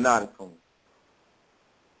pray for Naughty for me.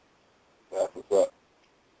 That's what's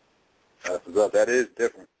up. That is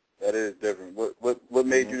different. What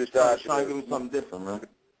made you decide? Trying to give me something different, man.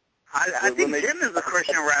 I think Jim is a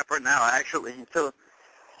Christian rapper now, actually. So.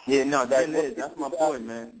 Yeah, no, Jim is. That's my boy,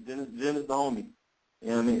 man. Jim is the homie. You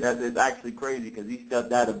know what I mean? It's actually crazy because he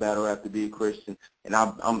stepped out of battle rap to be a Christian, and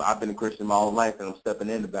I've been a Christian my whole life, and I'm stepping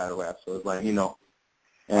into battle rap. So it's like, you know,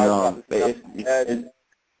 and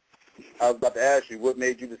I was about to ask you, what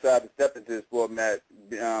made you decide to step into this format,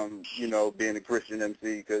 you know, being a Christian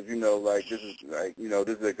MC? Because, you know, like, this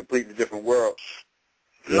is a completely different world.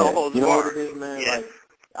 Yeah. You know what it is, man? Yeah. Like,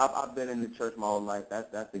 I've been in the church my whole life.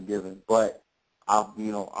 That's a given. But, I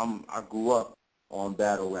grew up on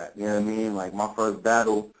battle rap. You know what I mean? Like, my first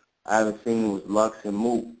battle I ever seen was Lux and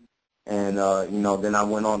Mook. And, you know, then I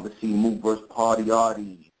went on to see Mook versus Party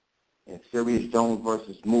Artie, and Sirius Jones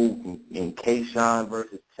versus Mook, and K-Shine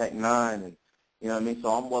versus Tech Nine, and you know what I mean? So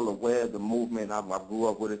I'm well aware of the movement. I grew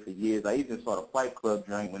up with it for years. I even saw the Fight Club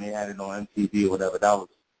joint when they had it on MTV or whatever. That was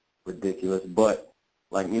ridiculous. But,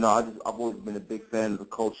 like, you know, I've always been a big fan of the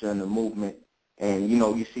culture and the movement. And, you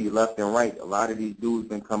know, you see left and right. A lot of these dudes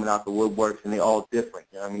been coming out the woodworks, and they all different.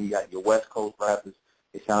 You know what I mean? You got your West Coast rappers.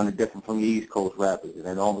 They sounded different from your East Coast rappers. And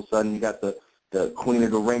then all of a sudden you got the Queen of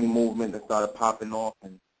the Ring movement that started popping off,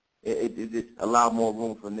 and it allowed more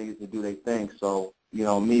room for niggas to do their thing. So, you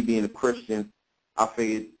know, me being a Christian, I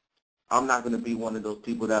figured I'm not going to be one of those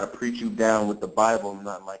people that'll preach you down with the Bible and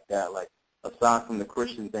nothing like that. Like, aside from the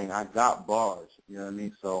Christian thing, I got bars, you know what I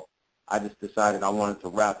mean? So I just decided I wanted to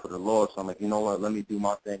rap for the Lord. So I'm like, you know what, let me do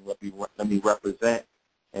my thing, let me represent,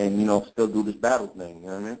 and, you know, still do this battle thing, you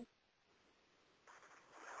know what I mean?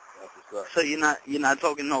 So you're not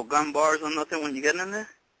talking no gun bars or nothing when you get in there?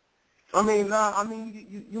 I mean, nah, I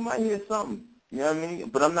mean, you might hear something, you know what I mean?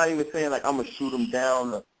 But I'm not even saying, like, I'm going to shoot them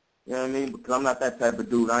down, or, you know what I mean? Because I'm not that type of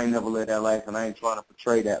dude. I ain't never lived that life, and I ain't trying to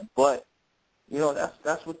portray that. But, you know,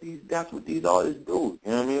 that's what these artists do,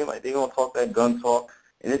 you know what I mean? Like, they going to talk that gun talk,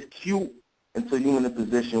 and it's cute until you're in a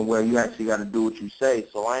position where you actually got to do what you say.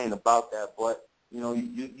 So I ain't about that. But, you know,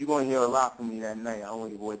 you're going to hear a lot from me that night. I don't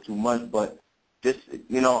want to give away too much, but just,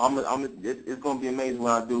 you know, it's going to be amazing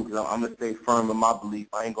what I do, because I'm going to stay firm in my belief.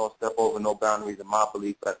 I ain't going to step over no boundaries in my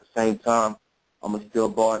belief. But at the same time, I'm going to still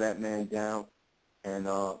bar that man down. And,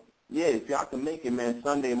 yeah, if y'all can make it, man,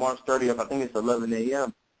 Sunday, March 30th, I think it's 11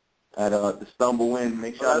 a.m. at the Stumble Inn.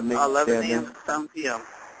 Make sure to make it 11 a.m., 7 p.m.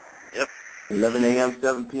 Yep. 11 a.m.,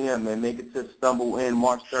 7 p.m., man. Make it to Stumble Inn,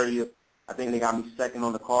 March 30th. I think they got me second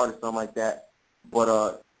on the card or something like that.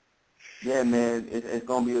 But, Yeah, man, it's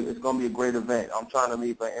gonna be a great event. I'm trying to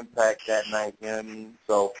leave an impact that night. You know what I mean?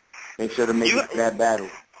 So make sure to make it to that battle.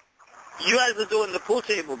 You guys are doing the pool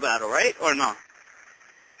table battle, right, or no?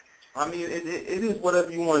 I mean, it is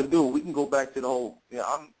whatever you want to do. We can go back to the whole. Yeah,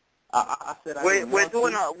 I said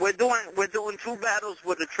we're doing two battles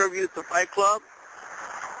with a tribute to Fight Club.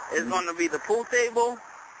 It's going to be the pool table.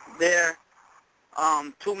 They're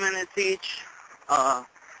 2 minutes each.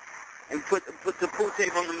 And put the pool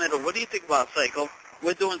table in the middle. What do you think about Psycho?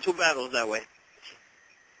 We're doing two battles that way.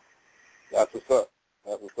 That's what's up.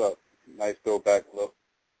 That's what's up. Nice throwback, look.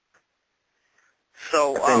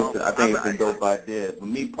 So I think it's a dope idea. For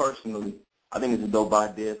me personally, I think it's a dope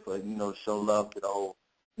idea for to show love to the whole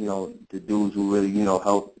the dudes who really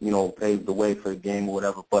help pave the way for the game or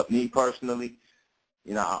whatever. But me personally,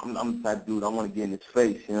 I'm the type of dude I want to get in his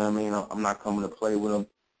face. You know what I mean? I'm not coming to play with him.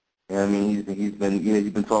 You know what I mean?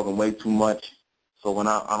 He's been talking way too much. So when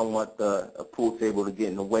I don't want a pool table to get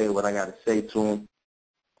in the way of what I got to say to him.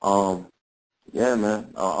 Yeah,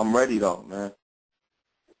 man. I'm ready though, man.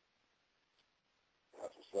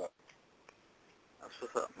 That's what's up. That's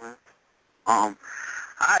what's up, man. All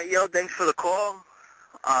right, yo, thanks for the call.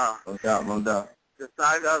 No doubt. The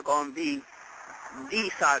saga gonna be the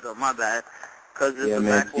saga, my bad. Cause it's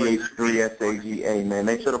man, CH3SAGA, man.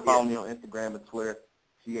 Make sure to follow me on Instagram and Twitter,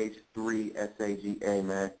 CH3SAGA,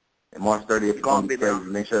 man. And March 30th is going to be crazy.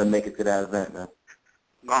 Make sure to make it to that event, man.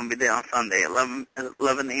 Going to be there on Sunday,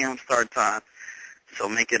 11 a.m. start time. So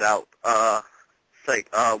make it out.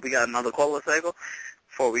 We got another caller, Seiko,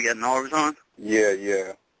 before we get Norris on?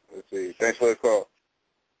 Yeah. Let's see. Thanks for the call.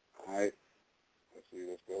 All right. Let's see.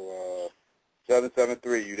 Let's go.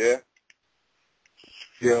 773, you there?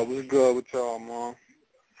 Yeah, what's good with y'all, man?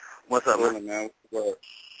 What's up, man? What's up?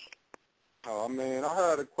 I mean, I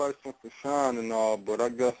had a question for Sean and all, but I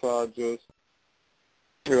guess I'll just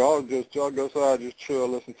chill,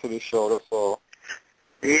 listen to the show, that's all.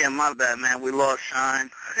 Yeah, my bad, man. We lost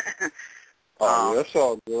Sean. Yeah, that's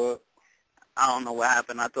all good. I don't know what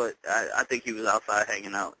happened. I think he was outside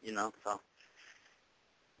hanging out, so.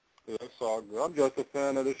 Yeah, that's all good. I'm just a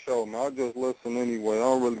fan of the show, man. I just listen anyway. I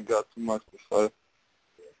don't really got too much to say.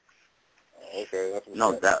 Okay, that's what's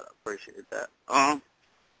no up. doubt. Appreciate that.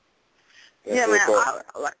 Yeah, man.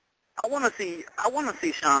 I want to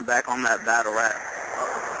see Sean back on that battle rap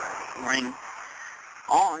ring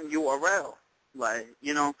on URL. Like,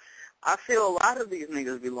 I feel a lot of these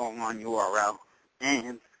niggas belong on URL,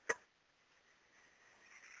 and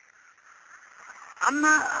I'm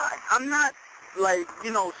not like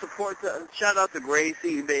shout out to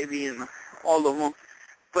Gracie, baby, and all of them.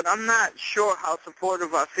 But I'm not sure how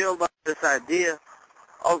supportive I feel about this idea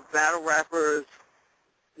of battle rappers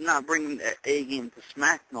not bringing their A game to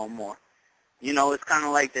Smack no more. It's kind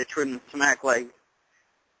of like they're treating Smack like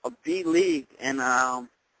a B league, and I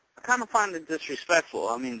kind of find it disrespectful.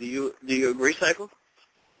 I mean, do you agree, Cycle?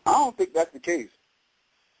 I don't think that's the case.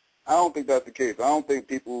 I don't think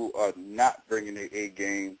people are not bringing their A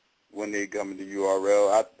game when they come into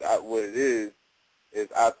URL. What it is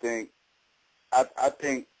I think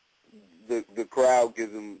the crowd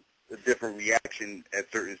gives them a different reaction at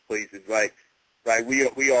certain places. Like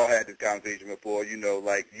we all had this conversation before.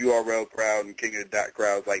 Like URL crowd and King of the Dot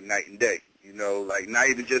crowds like night and day. Like not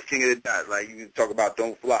even just King of the Dot. Like you can talk about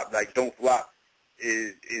Don't Flop. Like Don't Flop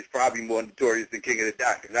is probably more notorious than King of the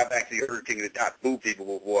Dot, because I've actually heard King of the Dot boo people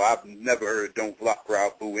before. I've never heard Don't Flop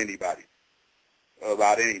crowd boo anybody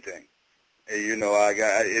about anything. And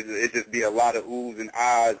it just be a lot of oohs and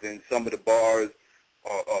ahs, and some of the bars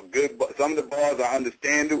are good. But some of the bars I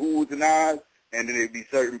understand the oohs and ahs, and then there'd be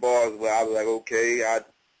certain bars where I was like, okay,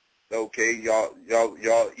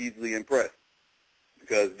 y'all easily impressed,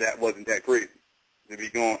 because that wasn't that crazy to be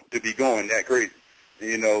going that crazy.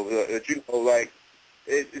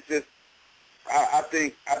 It's just I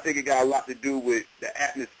think it got a lot to do with the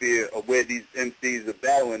atmosphere of where these MCs are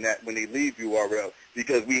battling at when they leave URL,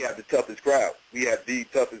 because we have the toughest crowd. We have the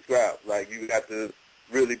toughest crowd. Like, you have to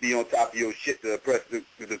really be on top of your shit to impress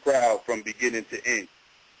the crowd from beginning to end.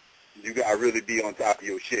 You got to really be on top of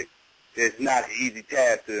your shit. It's not an easy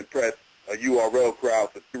task to impress a URL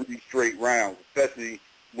crowd for 3 straight rounds, especially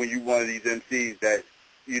when you're one of these MCs that,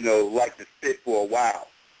 like to spit for a while.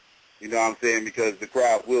 You know what I'm saying? Because the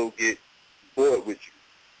crowd will get bored with you,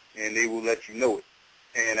 and they will let you know it.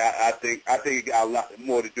 And I think it got a lot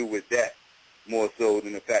more to do with that, more so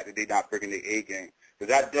than the fact that they're not bringing their A game.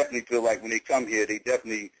 Because I definitely feel like when they come here, they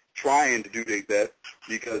definitely trying to do their best,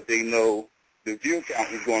 because they know the view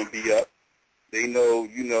count is going to be up. They know,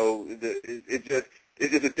 it's just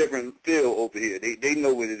a different feel over here. They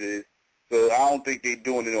know what it is. So I don't think they're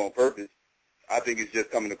doing it on purpose. I think it's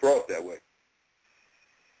just coming across that way.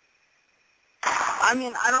 I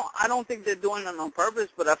mean, I don't think they're doing it on purpose,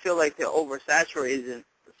 but I feel like they're oversaturating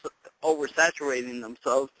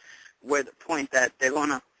themselves, where the point that they're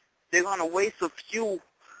gonna waste a few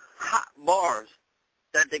hot bars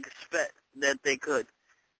that they could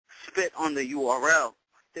spit on the URL.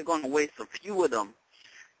 They're gonna waste a few of them,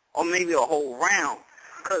 or maybe a whole round.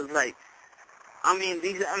 Cause like, I mean,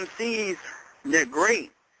 these MCs, they're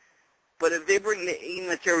great, but if they bring the A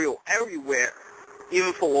material everywhere,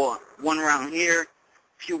 even for one round here,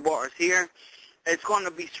 few bars here, it's going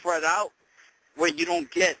to be spread out where you don't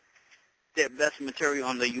get their best material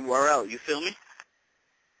on the URL. You feel me?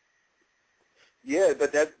 Yeah,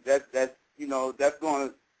 but that's going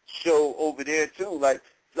to show over there too. Like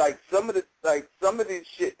some of the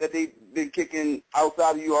shit that they've been kicking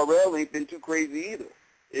outside the URL ain't been too crazy either.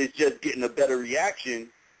 It's just getting a better reaction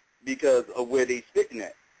because of where they sitting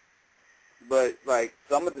at. But like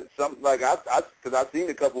because I've seen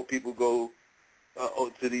a couple of people go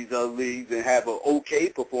to these other leagues and have an okay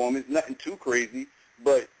performance, nothing too crazy,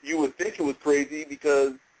 but you would think it was crazy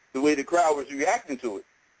because the way the crowd was reacting to it.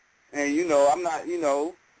 And I'm not,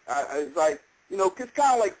 it's like, it's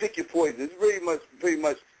kind of like pick your poison. It's pretty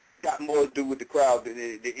much got more to do with the crowd than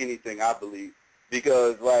anything, I believe,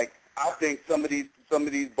 because like I think some of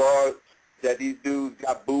these bars that these dudes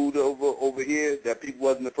got booed over here that people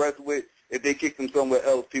wasn't impressed with, if they kicked them somewhere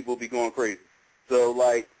else, people would be going crazy. So,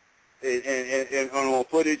 like, and on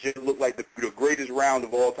footage, it looked like the greatest round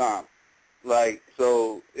of all time. Like,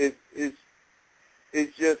 so it's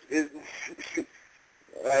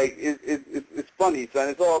funny, son.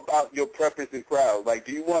 It's all about your preference in crowd. Like,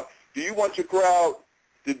 do you want your crowd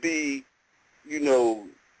to be,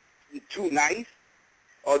 too nice,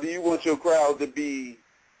 or do you want your crowd to be,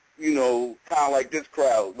 kind of like this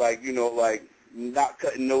crowd, like, like not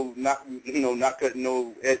cutting no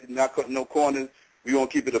corners. We gonna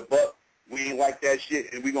keep it a buck. We ain't like that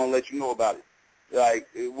shit, and we gonna let you know about it. Like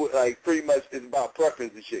pretty much it's about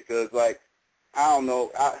preference and shit. Cause like I don't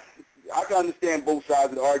know, I can understand both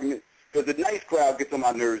sides of the argument. Cause the nice crowd gets on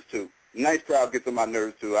my nerves too.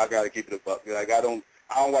 I gotta keep it a buck. Like I don't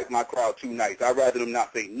like my crowd too nice. I'd rather them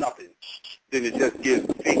not say nothing than to just give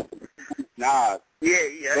fake. Nah.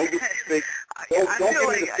 Yeah. Don't get fake. I feel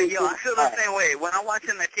the same way. When I'm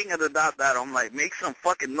watching the King of the Dot battle, I'm like, make some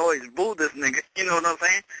fucking noise, boo this nigga. You know what I'm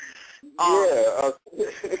saying?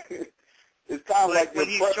 It's kind of like when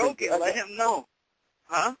he's choking, let him know.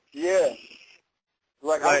 Huh? Yeah.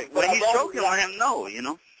 Like when he's choking, let him know,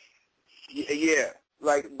 Yeah.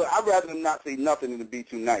 Like, but I'd rather him not say nothing than to be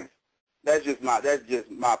too nice. That's just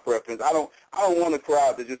my preference. I don't want a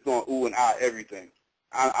crowd that's just going ooh and ah everything.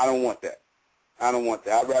 I don't want that.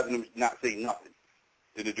 I'd rather them not say nothing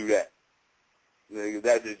than to do that.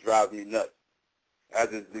 That just drives me nuts.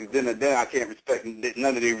 Then I can't respect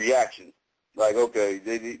none of their reactions. Like, okay,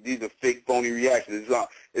 these are fake, phony reactions.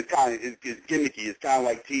 It's gimmicky. It's kind of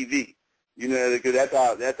like TV. Because that's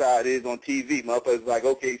how it is on TV. Motherfuckers like,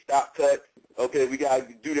 okay, stop, cut. Okay, we gotta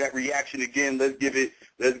do that reaction again. Let's give it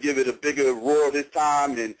a bigger roar this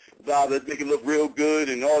time, and blah. Let's make it look real good,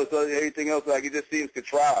 and all this other everything else. Like it just seems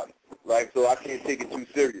contrived. Like so, I can't take it too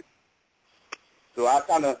serious. So that's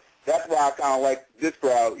why I kind of like this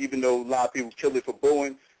crowd, even though a lot of people kill it for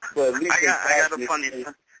booing. But at least I got a funny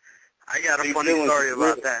story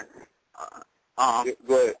about that.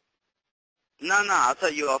 Go ahead. No, I'll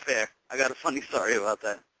tell you off air. I got a funny story about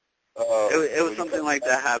that. It was something like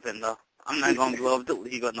that happened though. I'm not gonna blow up the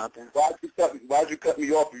league or nothing. Why'd you cut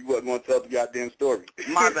me off if you wasn't gonna tell the goddamn story?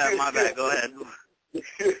 My bad. Go ahead.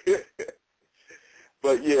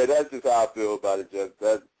 But yeah, that's just how I feel about it. Just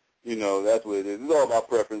that's what it is. It's all about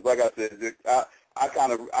preference. Like I said, I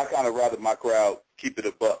kind of rather my crowd keep it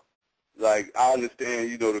a buck. Like I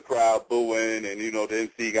understand, the crowd booing and the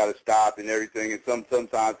MC got to stop and everything. And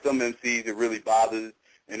sometimes some MCs it really bothers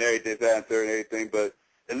and everything, that and everything. But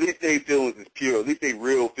at least their feelings is pure. At least they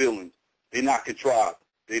real feelings. They're not contrived.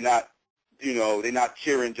 They're not, they're not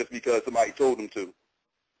cheering just because somebody told them to.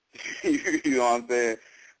 You know what I'm saying?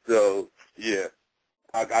 So yeah,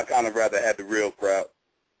 I kind of rather have the real crowd.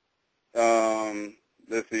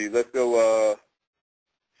 Let's see. Let's go.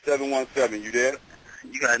 717. You there?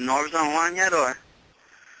 You got Norbs on line yet, or?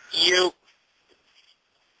 You.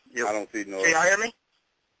 Yep. I don't see Norbs. Can y'all hear me?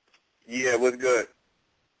 Yeah, what's good?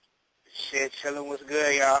 Shit, chilling. What's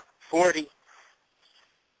good, y'all? 40.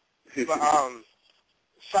 But,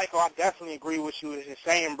 Psycho, I definitely agree with you was just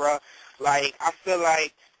saying, bro. Like, I feel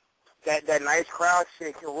like that nice crowd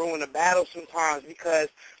shit can ruin the battle sometimes because,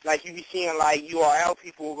 like, you be seeing, like, URL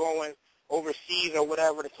people going overseas or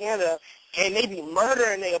whatever to Canada, and they be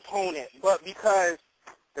murdering their opponent, but because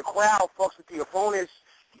the crowd fucks with the opponent's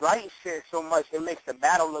right shit so much, it makes the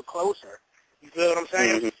battle look closer. You feel what I'm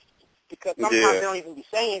saying? Mm-hmm. Because sometimes they don't even be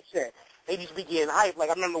saying shit. They just be getting hyped. Like,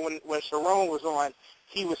 I remember when Sharon was on,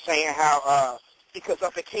 he was saying how, because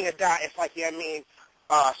up at King of Dot, it's like,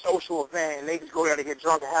 social event, and they just go there to get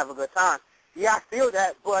drunk and have a good time. Yeah, I feel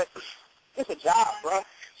that, but it's a job, bro.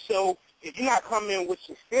 So if you're not coming with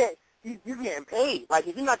your shit, you're getting paid. Like,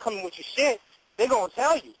 if you're not coming with your shit, they're going to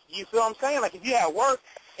tell you. You feel what I'm saying? Like, if you're at work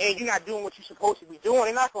and you're not doing what you're supposed to be doing,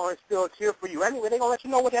 they're not going to still cheer for you anyway. They're going to let you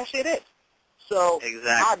know what that shit is. So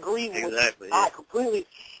I agree with you. I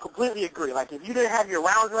completely agree. Like, if you didn't have your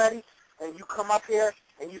rounds ready and you come up here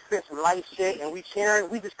and you spit some light shit and we cheering,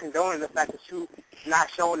 we just condoning the fact that you not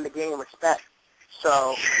showing the game respect. So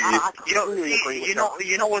I completely agree with that.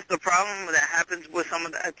 You know what's the problem that happens with some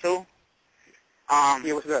of that, too?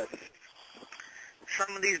 Yeah, what's good?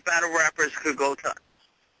 Some of these battle rappers could go to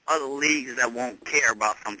other leagues that won't care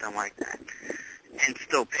about something like that and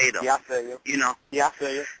still pay them. Yeah, I feel you. You know? Yeah, I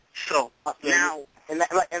feel you. So, now... And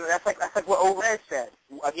that's like what Old Red said,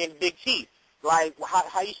 again, Big T. Like,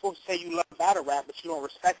 how you supposed to say you love battle rap, but you don't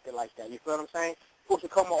respect it like that? You feel what I'm saying? Supposed to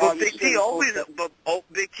come on all Big T always,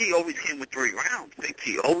 Big T always came with 3 rounds. Big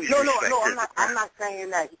T always respected I'm not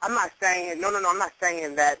saying that. I'm not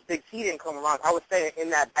saying that Big T didn't come around. I was saying in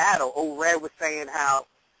that battle, Old Red was saying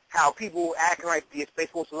how people acting like they're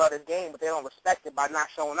supposed to love this game, but they don't respect it by not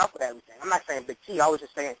showing up with everything. I'm not saying Big T. I was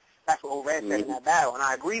just saying that's what Old Red said in that battle, and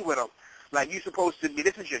I agree with him. Like, you're supposed to be,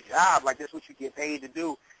 this is your job. Like, this is what you get paid to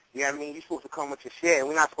do. You know what I mean? You're supposed to come with your shit.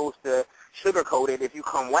 We're not supposed to sugarcoat it. If you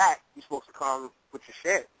come whack, you're supposed to come with your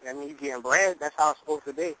shit. You know what I mean? You getting bread. That's how it's supposed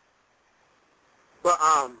to be. But,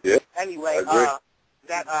 anyway,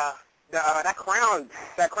 that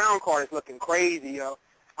crown card is looking crazy, yo.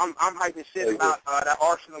 I'm hyping shit about that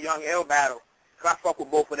Arsenal Young L battle. Cause I fuck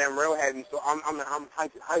with both of them real heavy, so I'm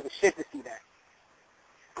hyping shit to see that.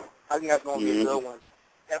 I think that's going to be a good one.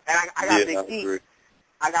 And I got Big T.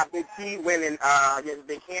 I got Big T winning against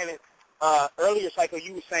Big Cannon. Earlier, Psycho,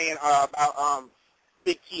 you were saying about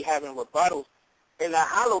Big T having rebuttals. In the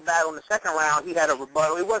Hollow battle in the second round, he had a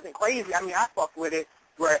rebuttal. It wasn't crazy. I mean, I fucked with it,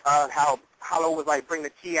 where how Hollow was like, bring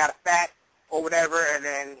the T out of fat or whatever, and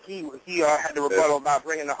then he had the rebuttal about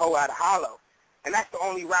bringing the hoe out of Hollow. And that's the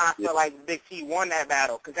only round I feel like Big T won that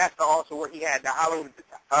battle, because that's also where he had the Hollow,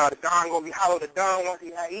 the Don going to be Hollow the Don once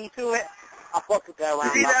he had E to it. I fucked with that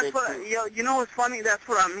round. See, that's what, you know what's funny? That's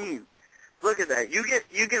what I mean. Look at that. You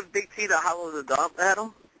give Big T the Hollow the Dog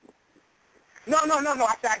battle? No.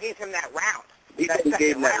 I said I gave him that round. He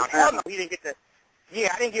gave him that round. Hell no, he didn't get the. Yeah,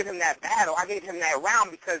 I didn't give him that battle. I gave him that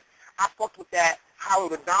round because I fucked with that Hollow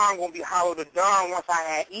the Don gonna be Hollow the Don once I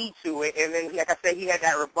had E to it, and then like I said, he had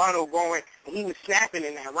that rebuttal going, and he was snapping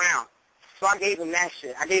in that round. So I gave him that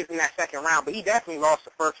shit. I gave him that second round, but he definitely lost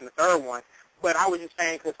the first and the third one. But I was just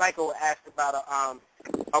saying, because Psycho asked about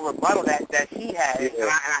a rebuttal that he had, and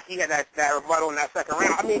he had that rebuttal in that second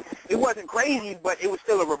round. I mean, it wasn't crazy, but it was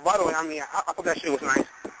still a rebuttal, and I mean, I thought that shit was nice.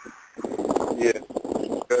 Yeah.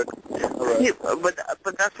 Good. All right. Yeah,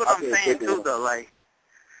 but that's what I'm saying, too, though, like,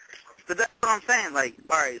 but that's what I'm saying, like,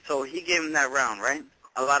 all right, so he gave him that round, right?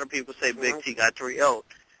 A lot of people say Big T got 3-0.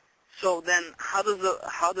 So then how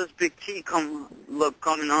does Big T coming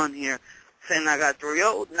on here saying I got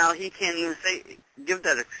 3-0? Now he can't even give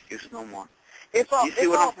that excuse no more. It's all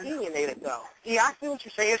opinionated, though. Yeah, I see what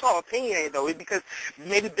you're saying. It's all opinionated, though. It's because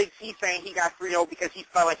maybe Big T saying he got 3-0 because he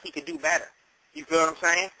felt like he could do better. You feel what I'm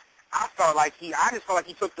saying? I just felt like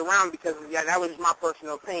he took the round because, that was my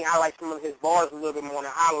personal opinion. I like some of his bars a little bit more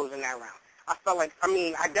than Hollow's in that round. I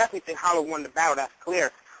definitely think Hollow won the battle, that's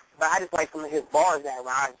clear. But I just like some of his bars that round.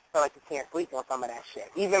 I just feel like you can't sleep on some of that shit.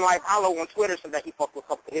 Even like Hollow on Twitter said that he fucked with a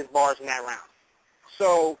couple of his bars in that round.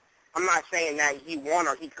 So I'm not saying that he won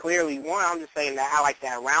or he clearly won. I'm just saying that I like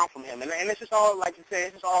that round from him. And it's just all, like you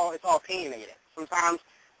said, it's all opinionated. Sometimes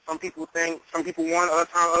some people think some people won, other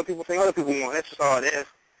times other people think other people won. That's just all it is.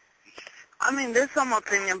 I mean, there's some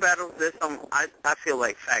opinion battles. There's some, I feel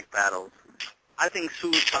like fact battles. I think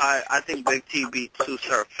Big T beat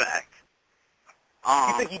Suicide Fact.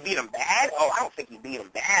 You think he beat him bad? Oh, I don't think he beat him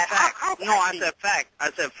bad. I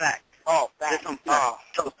said fact. Oh, fact. There's some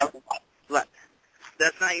fact.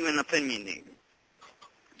 That's not even opinionated.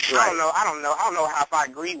 Right. I don't know how if I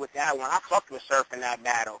agree with that one. I fucked with Surf in that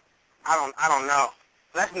battle. I don't know.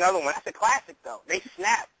 That's another one. That's a classic though. They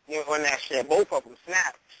snapped on that shit. Both of them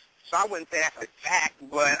snapped. So I wouldn't say that's a fact,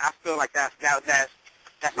 but I feel like that's a good ass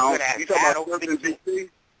battle. You talking about Big T?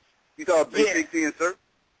 You talking about Big T and Surf?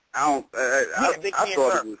 I thought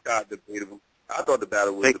it was kind of debatable. I thought the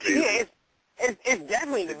battle was debatable. it's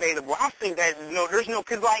definitely debatable. I think that there's no,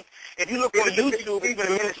 because like if you look on YouTube, it's been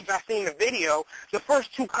a minute since I've seen the video. The top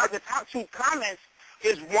two comments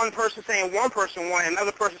is one person saying one person won, and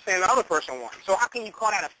another person saying the other person won. So how can you call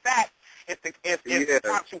that a fact if the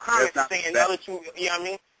top two comments are saying the other two? You know what I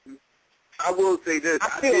mean? I will say this: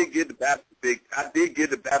 I did get the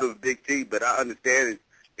battle of Big T, but I understand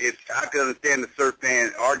it. I can understand the Surf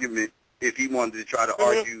fan argument if he wanted to try to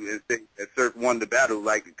argue and say that Surf won the battle,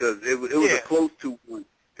 like because it was a close 2-1.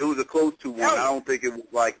 It was a close 2-1. I don't think it was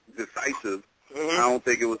like decisive. I don't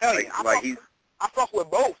think it was he's. I fuck with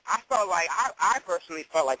both. I personally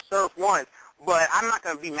felt like Surf won, but I'm not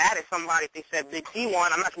gonna be mad at somebody if they said Big T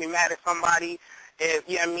won. I'm not gonna be mad at somebody if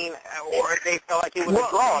or if they felt like it was a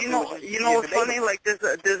draw. You know what's funny? Like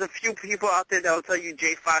there's a few people out there that will tell you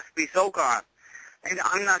Jay Fox beat SoCon. And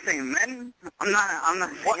I'm not saying men. I'm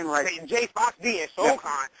not saying like Jay Fox being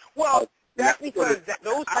SoCon. Well, that's because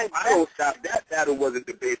those types. I don't stop. That battle wasn't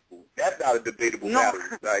debatable. That's not a debatable battle.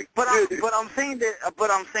 Like, but I'm saying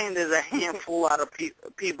there's a handful of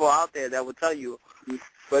people out there that will tell you.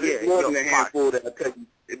 But it's more than a handful that I tell you.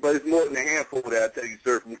 But it's more than a handful that I tell you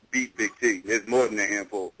Surf beat Big T. It's more than a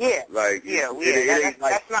handful. Yeah. Like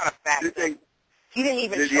that's not a fact. He didn't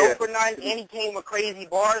even choke for nothing, and he came with crazy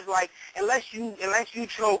bars. Like unless you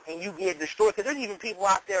choke and you get destroyed, because there's even people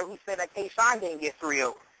out there who say that K-Shine didn't get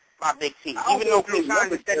 3-0 by Big T, even though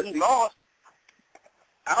K-Shine said he lost.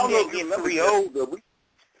 I don't know if you remember 3-0, but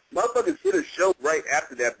motherfuckers hit a show right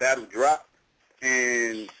after that battle dropped,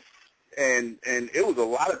 and it was a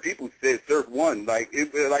lot of people said Surf won. Like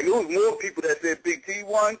it was more people that said Big T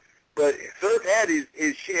won. But Surf had his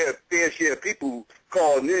fair share of people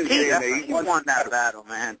calling in saying that he won that battle,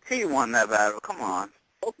 man. T won that battle. Come on.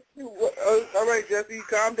 Okay, all right, Jesse,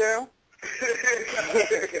 calm down.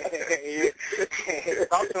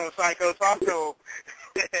 Talk to him, Psycho. Talk to him.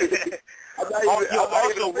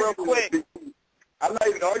 Also, real quick, I'm not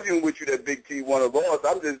even arguing with you that Big T won or lost.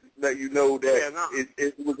 I'm just letting you know that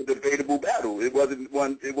it was a debatable battle. It wasn't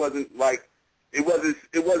Murder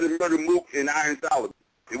Mook and Iron Solomon.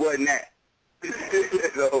 It wasn't that.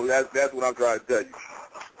 So that's what I'm trying to tell you.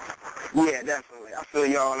 Yeah, definitely. I feel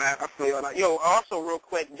y'all on that. Yo, also real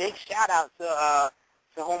quick, big shout out to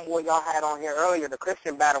homeboy y'all had on here earlier, the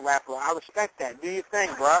Christian battle rapper. I respect that. Do you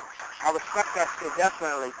think, bro? I respect that shit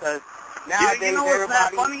definitely, because nowadays you know what's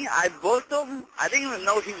that funny? I booked him. I didn't even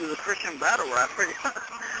know he was a Christian battle rapper.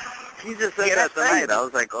 He just said that tonight. I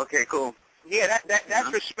was like, okay, cool. Yeah,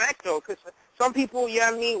 that's respect though, because some people, we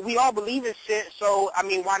all believe in shit, so,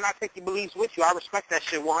 why not take your beliefs with you? I respect that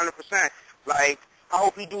shit 100%. Like, I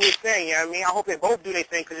hope he do his thing, I hope they both do their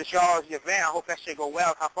thing, because it's y'all, it's your van. I hope that shit go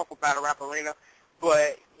well. I fuck with Battle Rap Arena.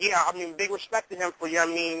 But, big respect to him for,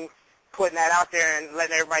 putting that out there and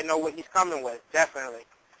letting everybody know what he's coming with, definitely.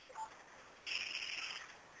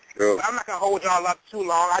 Sure. But I'm not going to hold y'all up too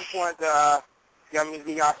long. I just wanted to,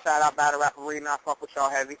 give y'all a shout out, Battle Rap Arena. I fuck with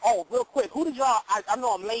y'all heavy. Oh, real quick, who did y'all, I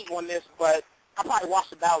know I'm late on this, but I probably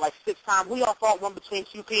watched the battle like 6 times. Who y'all thought won between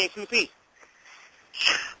QP and QP?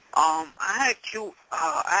 I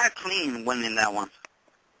had Clean winning that one.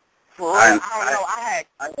 For real? I don't know. I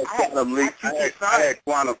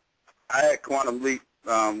had Quantum Leap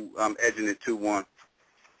edging it 2-1.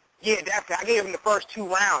 Yeah, definitely. I gave him the first 2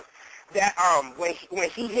 rounds. That when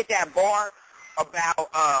he hit that bar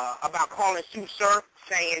about calling Sue Surf,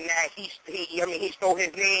 saying that he stole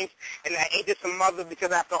his names and that ain't this a mother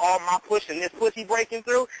because after all my push and this pussy breaking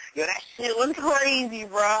through, that shit was crazy,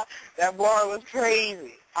 bruh. That bar was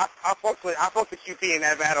crazy. I fucked with QP in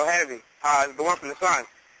that battle heavy. The one from the Sun.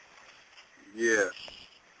 Yeah.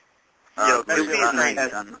 I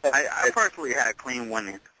personally had Clean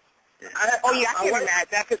winning. Yeah. I give him that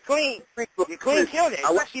because Clean killed it.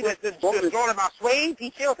 Especially the throwing about Suede, he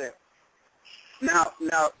killed it. Now,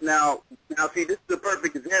 see, this is a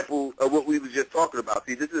perfect example of what we was just talking about.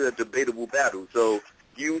 See, this is a debatable battle. So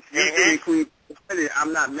you saying Clean,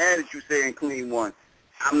 I'm not mad at you saying Clean won.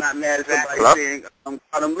 I'm not mad at somebody saying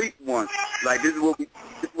Quantum Leap won. Like this is what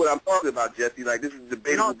I'm talking about, Jesse. Like this is a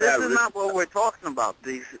debatable battle. This is not what we're talking about.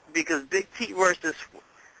 Because Big T versus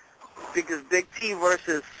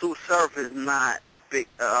Sue Surf is not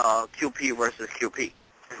QP versus QP.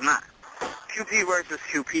 It's not. QP versus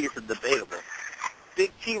QP is debatable.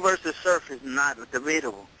 Big T versus Surf is not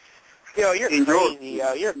debatable. Yo, you're crazy,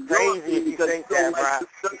 yo. You're crazy if you think that, bro.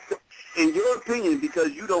 In your opinion,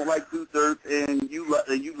 because you don't like Sue Surf and you love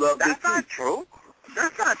Big T. That's not true.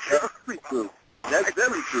 That's not true. That's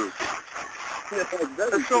very true. That's very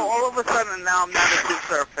true. So all of a sudden now I'm not a Sue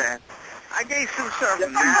Surf fan. I gave Sue Surf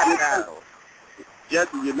mad battles.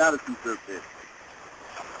 Jesse, you're not a Sue Surf fan.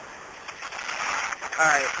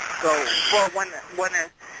 right. So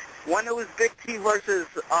when it was Big T versus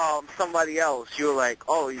somebody else, you were like,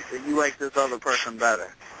 oh, you like this other person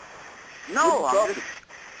better. No, what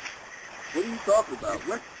are you talking about?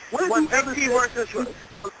 When Big T versus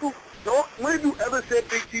when have you ever said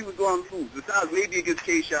Big T was going to lose? Besides maybe against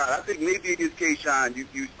K-Shine. I think maybe against K-Shine you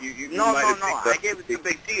No. might have I gave it to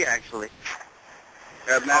Big T actually.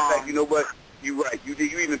 As a matter of fact, you know what? You're right. You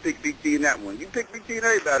even picked Big T in that one. You picked Big T in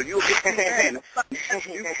every battle. You're a Big T fan.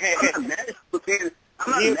 I'm not mad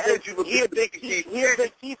at you for being a Big T fan. You're a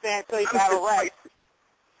Big T fan until you battle rap.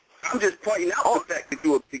 I'm just pointing out the fact that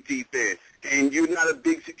you're a Big T fan, and you're not a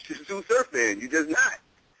big Sue Surf fan. You're just not.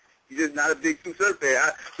 You're just not a big Sue Surf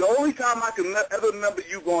fan. The only time I can ever remember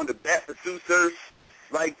you going to bat for Sue Surf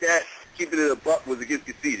like that, keeping it a buck, was against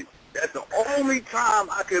Conceited. That's the only time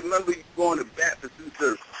I can remember you going to bat for Sue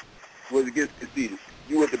Surf was against Conceited.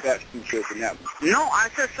 You went to bat for Sue Surf in that one. No, I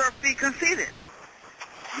said Surf be Conceited.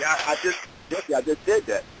 Yeah, I just said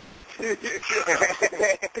that.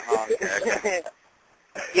 Okay.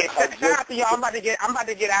 Yeah, shout out to y'all. I'm about to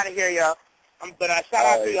get out of here, y'all. But shout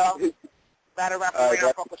out to y'all. Battle Rap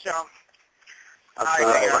Arena, fuck with y'all. All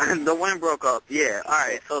right, the wind broke up. Yeah. All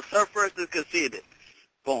right. So Surf versus Conceited.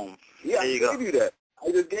 Boom. Yeah, there you I go. gave you that.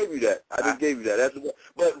 I just gave you that. That's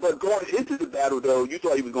but going into the battle though, you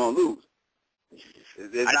thought he was going to lose.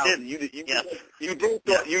 I did. You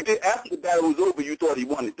did. After the battle was over, you thought he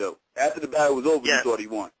won it though. After the battle was over, you thought he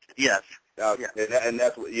won. Yes. And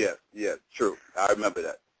that's what. Yeah. True. I remember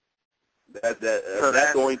that. That's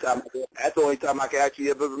the only time. That's the only time I can actually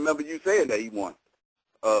ever remember you saying that he won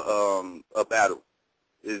a battle.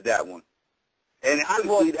 Is that one? And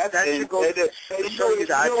honestly, that should go. It shows you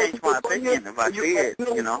that I change my opinion if I see it.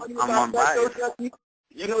 You know, I'm unbiased.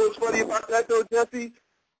 You know what's funny about that though, Jesse?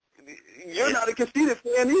 You're not a Conceited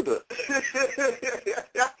fan either.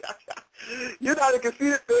 You're not a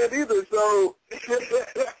Conceited fan either, so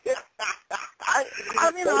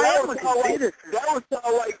I mean, I am a Conceited fan. That was kind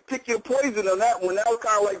of like pick your poison on that one. That was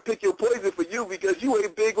kind of like pick your poison for you because you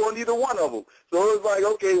ain't big on either one of them. So it was like,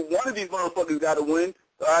 okay, one of these motherfuckers got to win.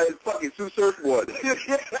 All right, fucking Sue Surf won.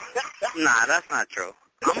 Nah, that's not true.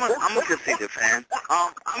 I'm a Conceited fan.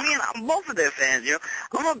 I mean, I'm both of their fans, yo.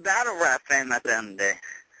 I'm a battle rap fan at the end of the day.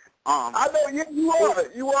 I know you are,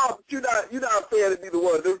 but you're not a fan of neither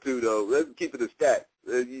one of them two though. Let's keep it a stack.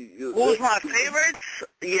 Who's my favorites?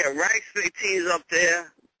 Yeah, Rex, Big T's up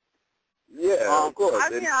there. Yeah, of course.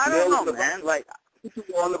 I mean, I don't know, man. Like, two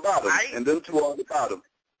are on the bottom, and them two are on the bottom.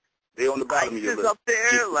 They on the bottom of your list. Ice is up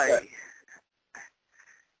there, like.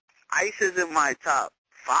 Ice is in my top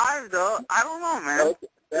 5, though. I don't know, man.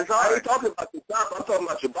 I ain't talking about your top. I'm talking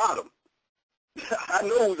about your bottom. I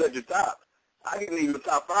know who's at your top. I can name your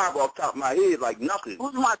top 5 off the top of my head like nothing.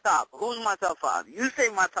 Who's my top 5? You say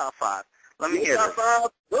my top 5. Let me hear this.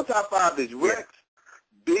 Your top 5 is Rex,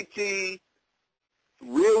 Big T,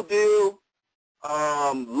 Real Deal,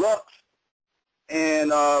 Lux,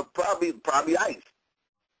 and probably Ice.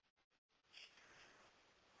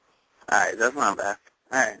 All right, that's not bad.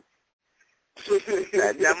 All right.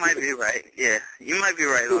 That might be right. Yeah, you might be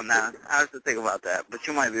right on that. I have to think about that, but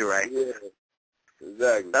you might be right. Yeah,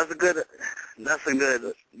 exactly. That's a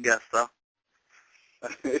good guess, though.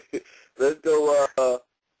 Let's go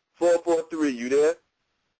 443. You there?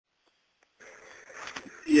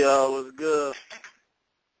 Yo, what's good?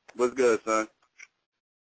 What's good, son?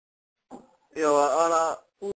 Yo,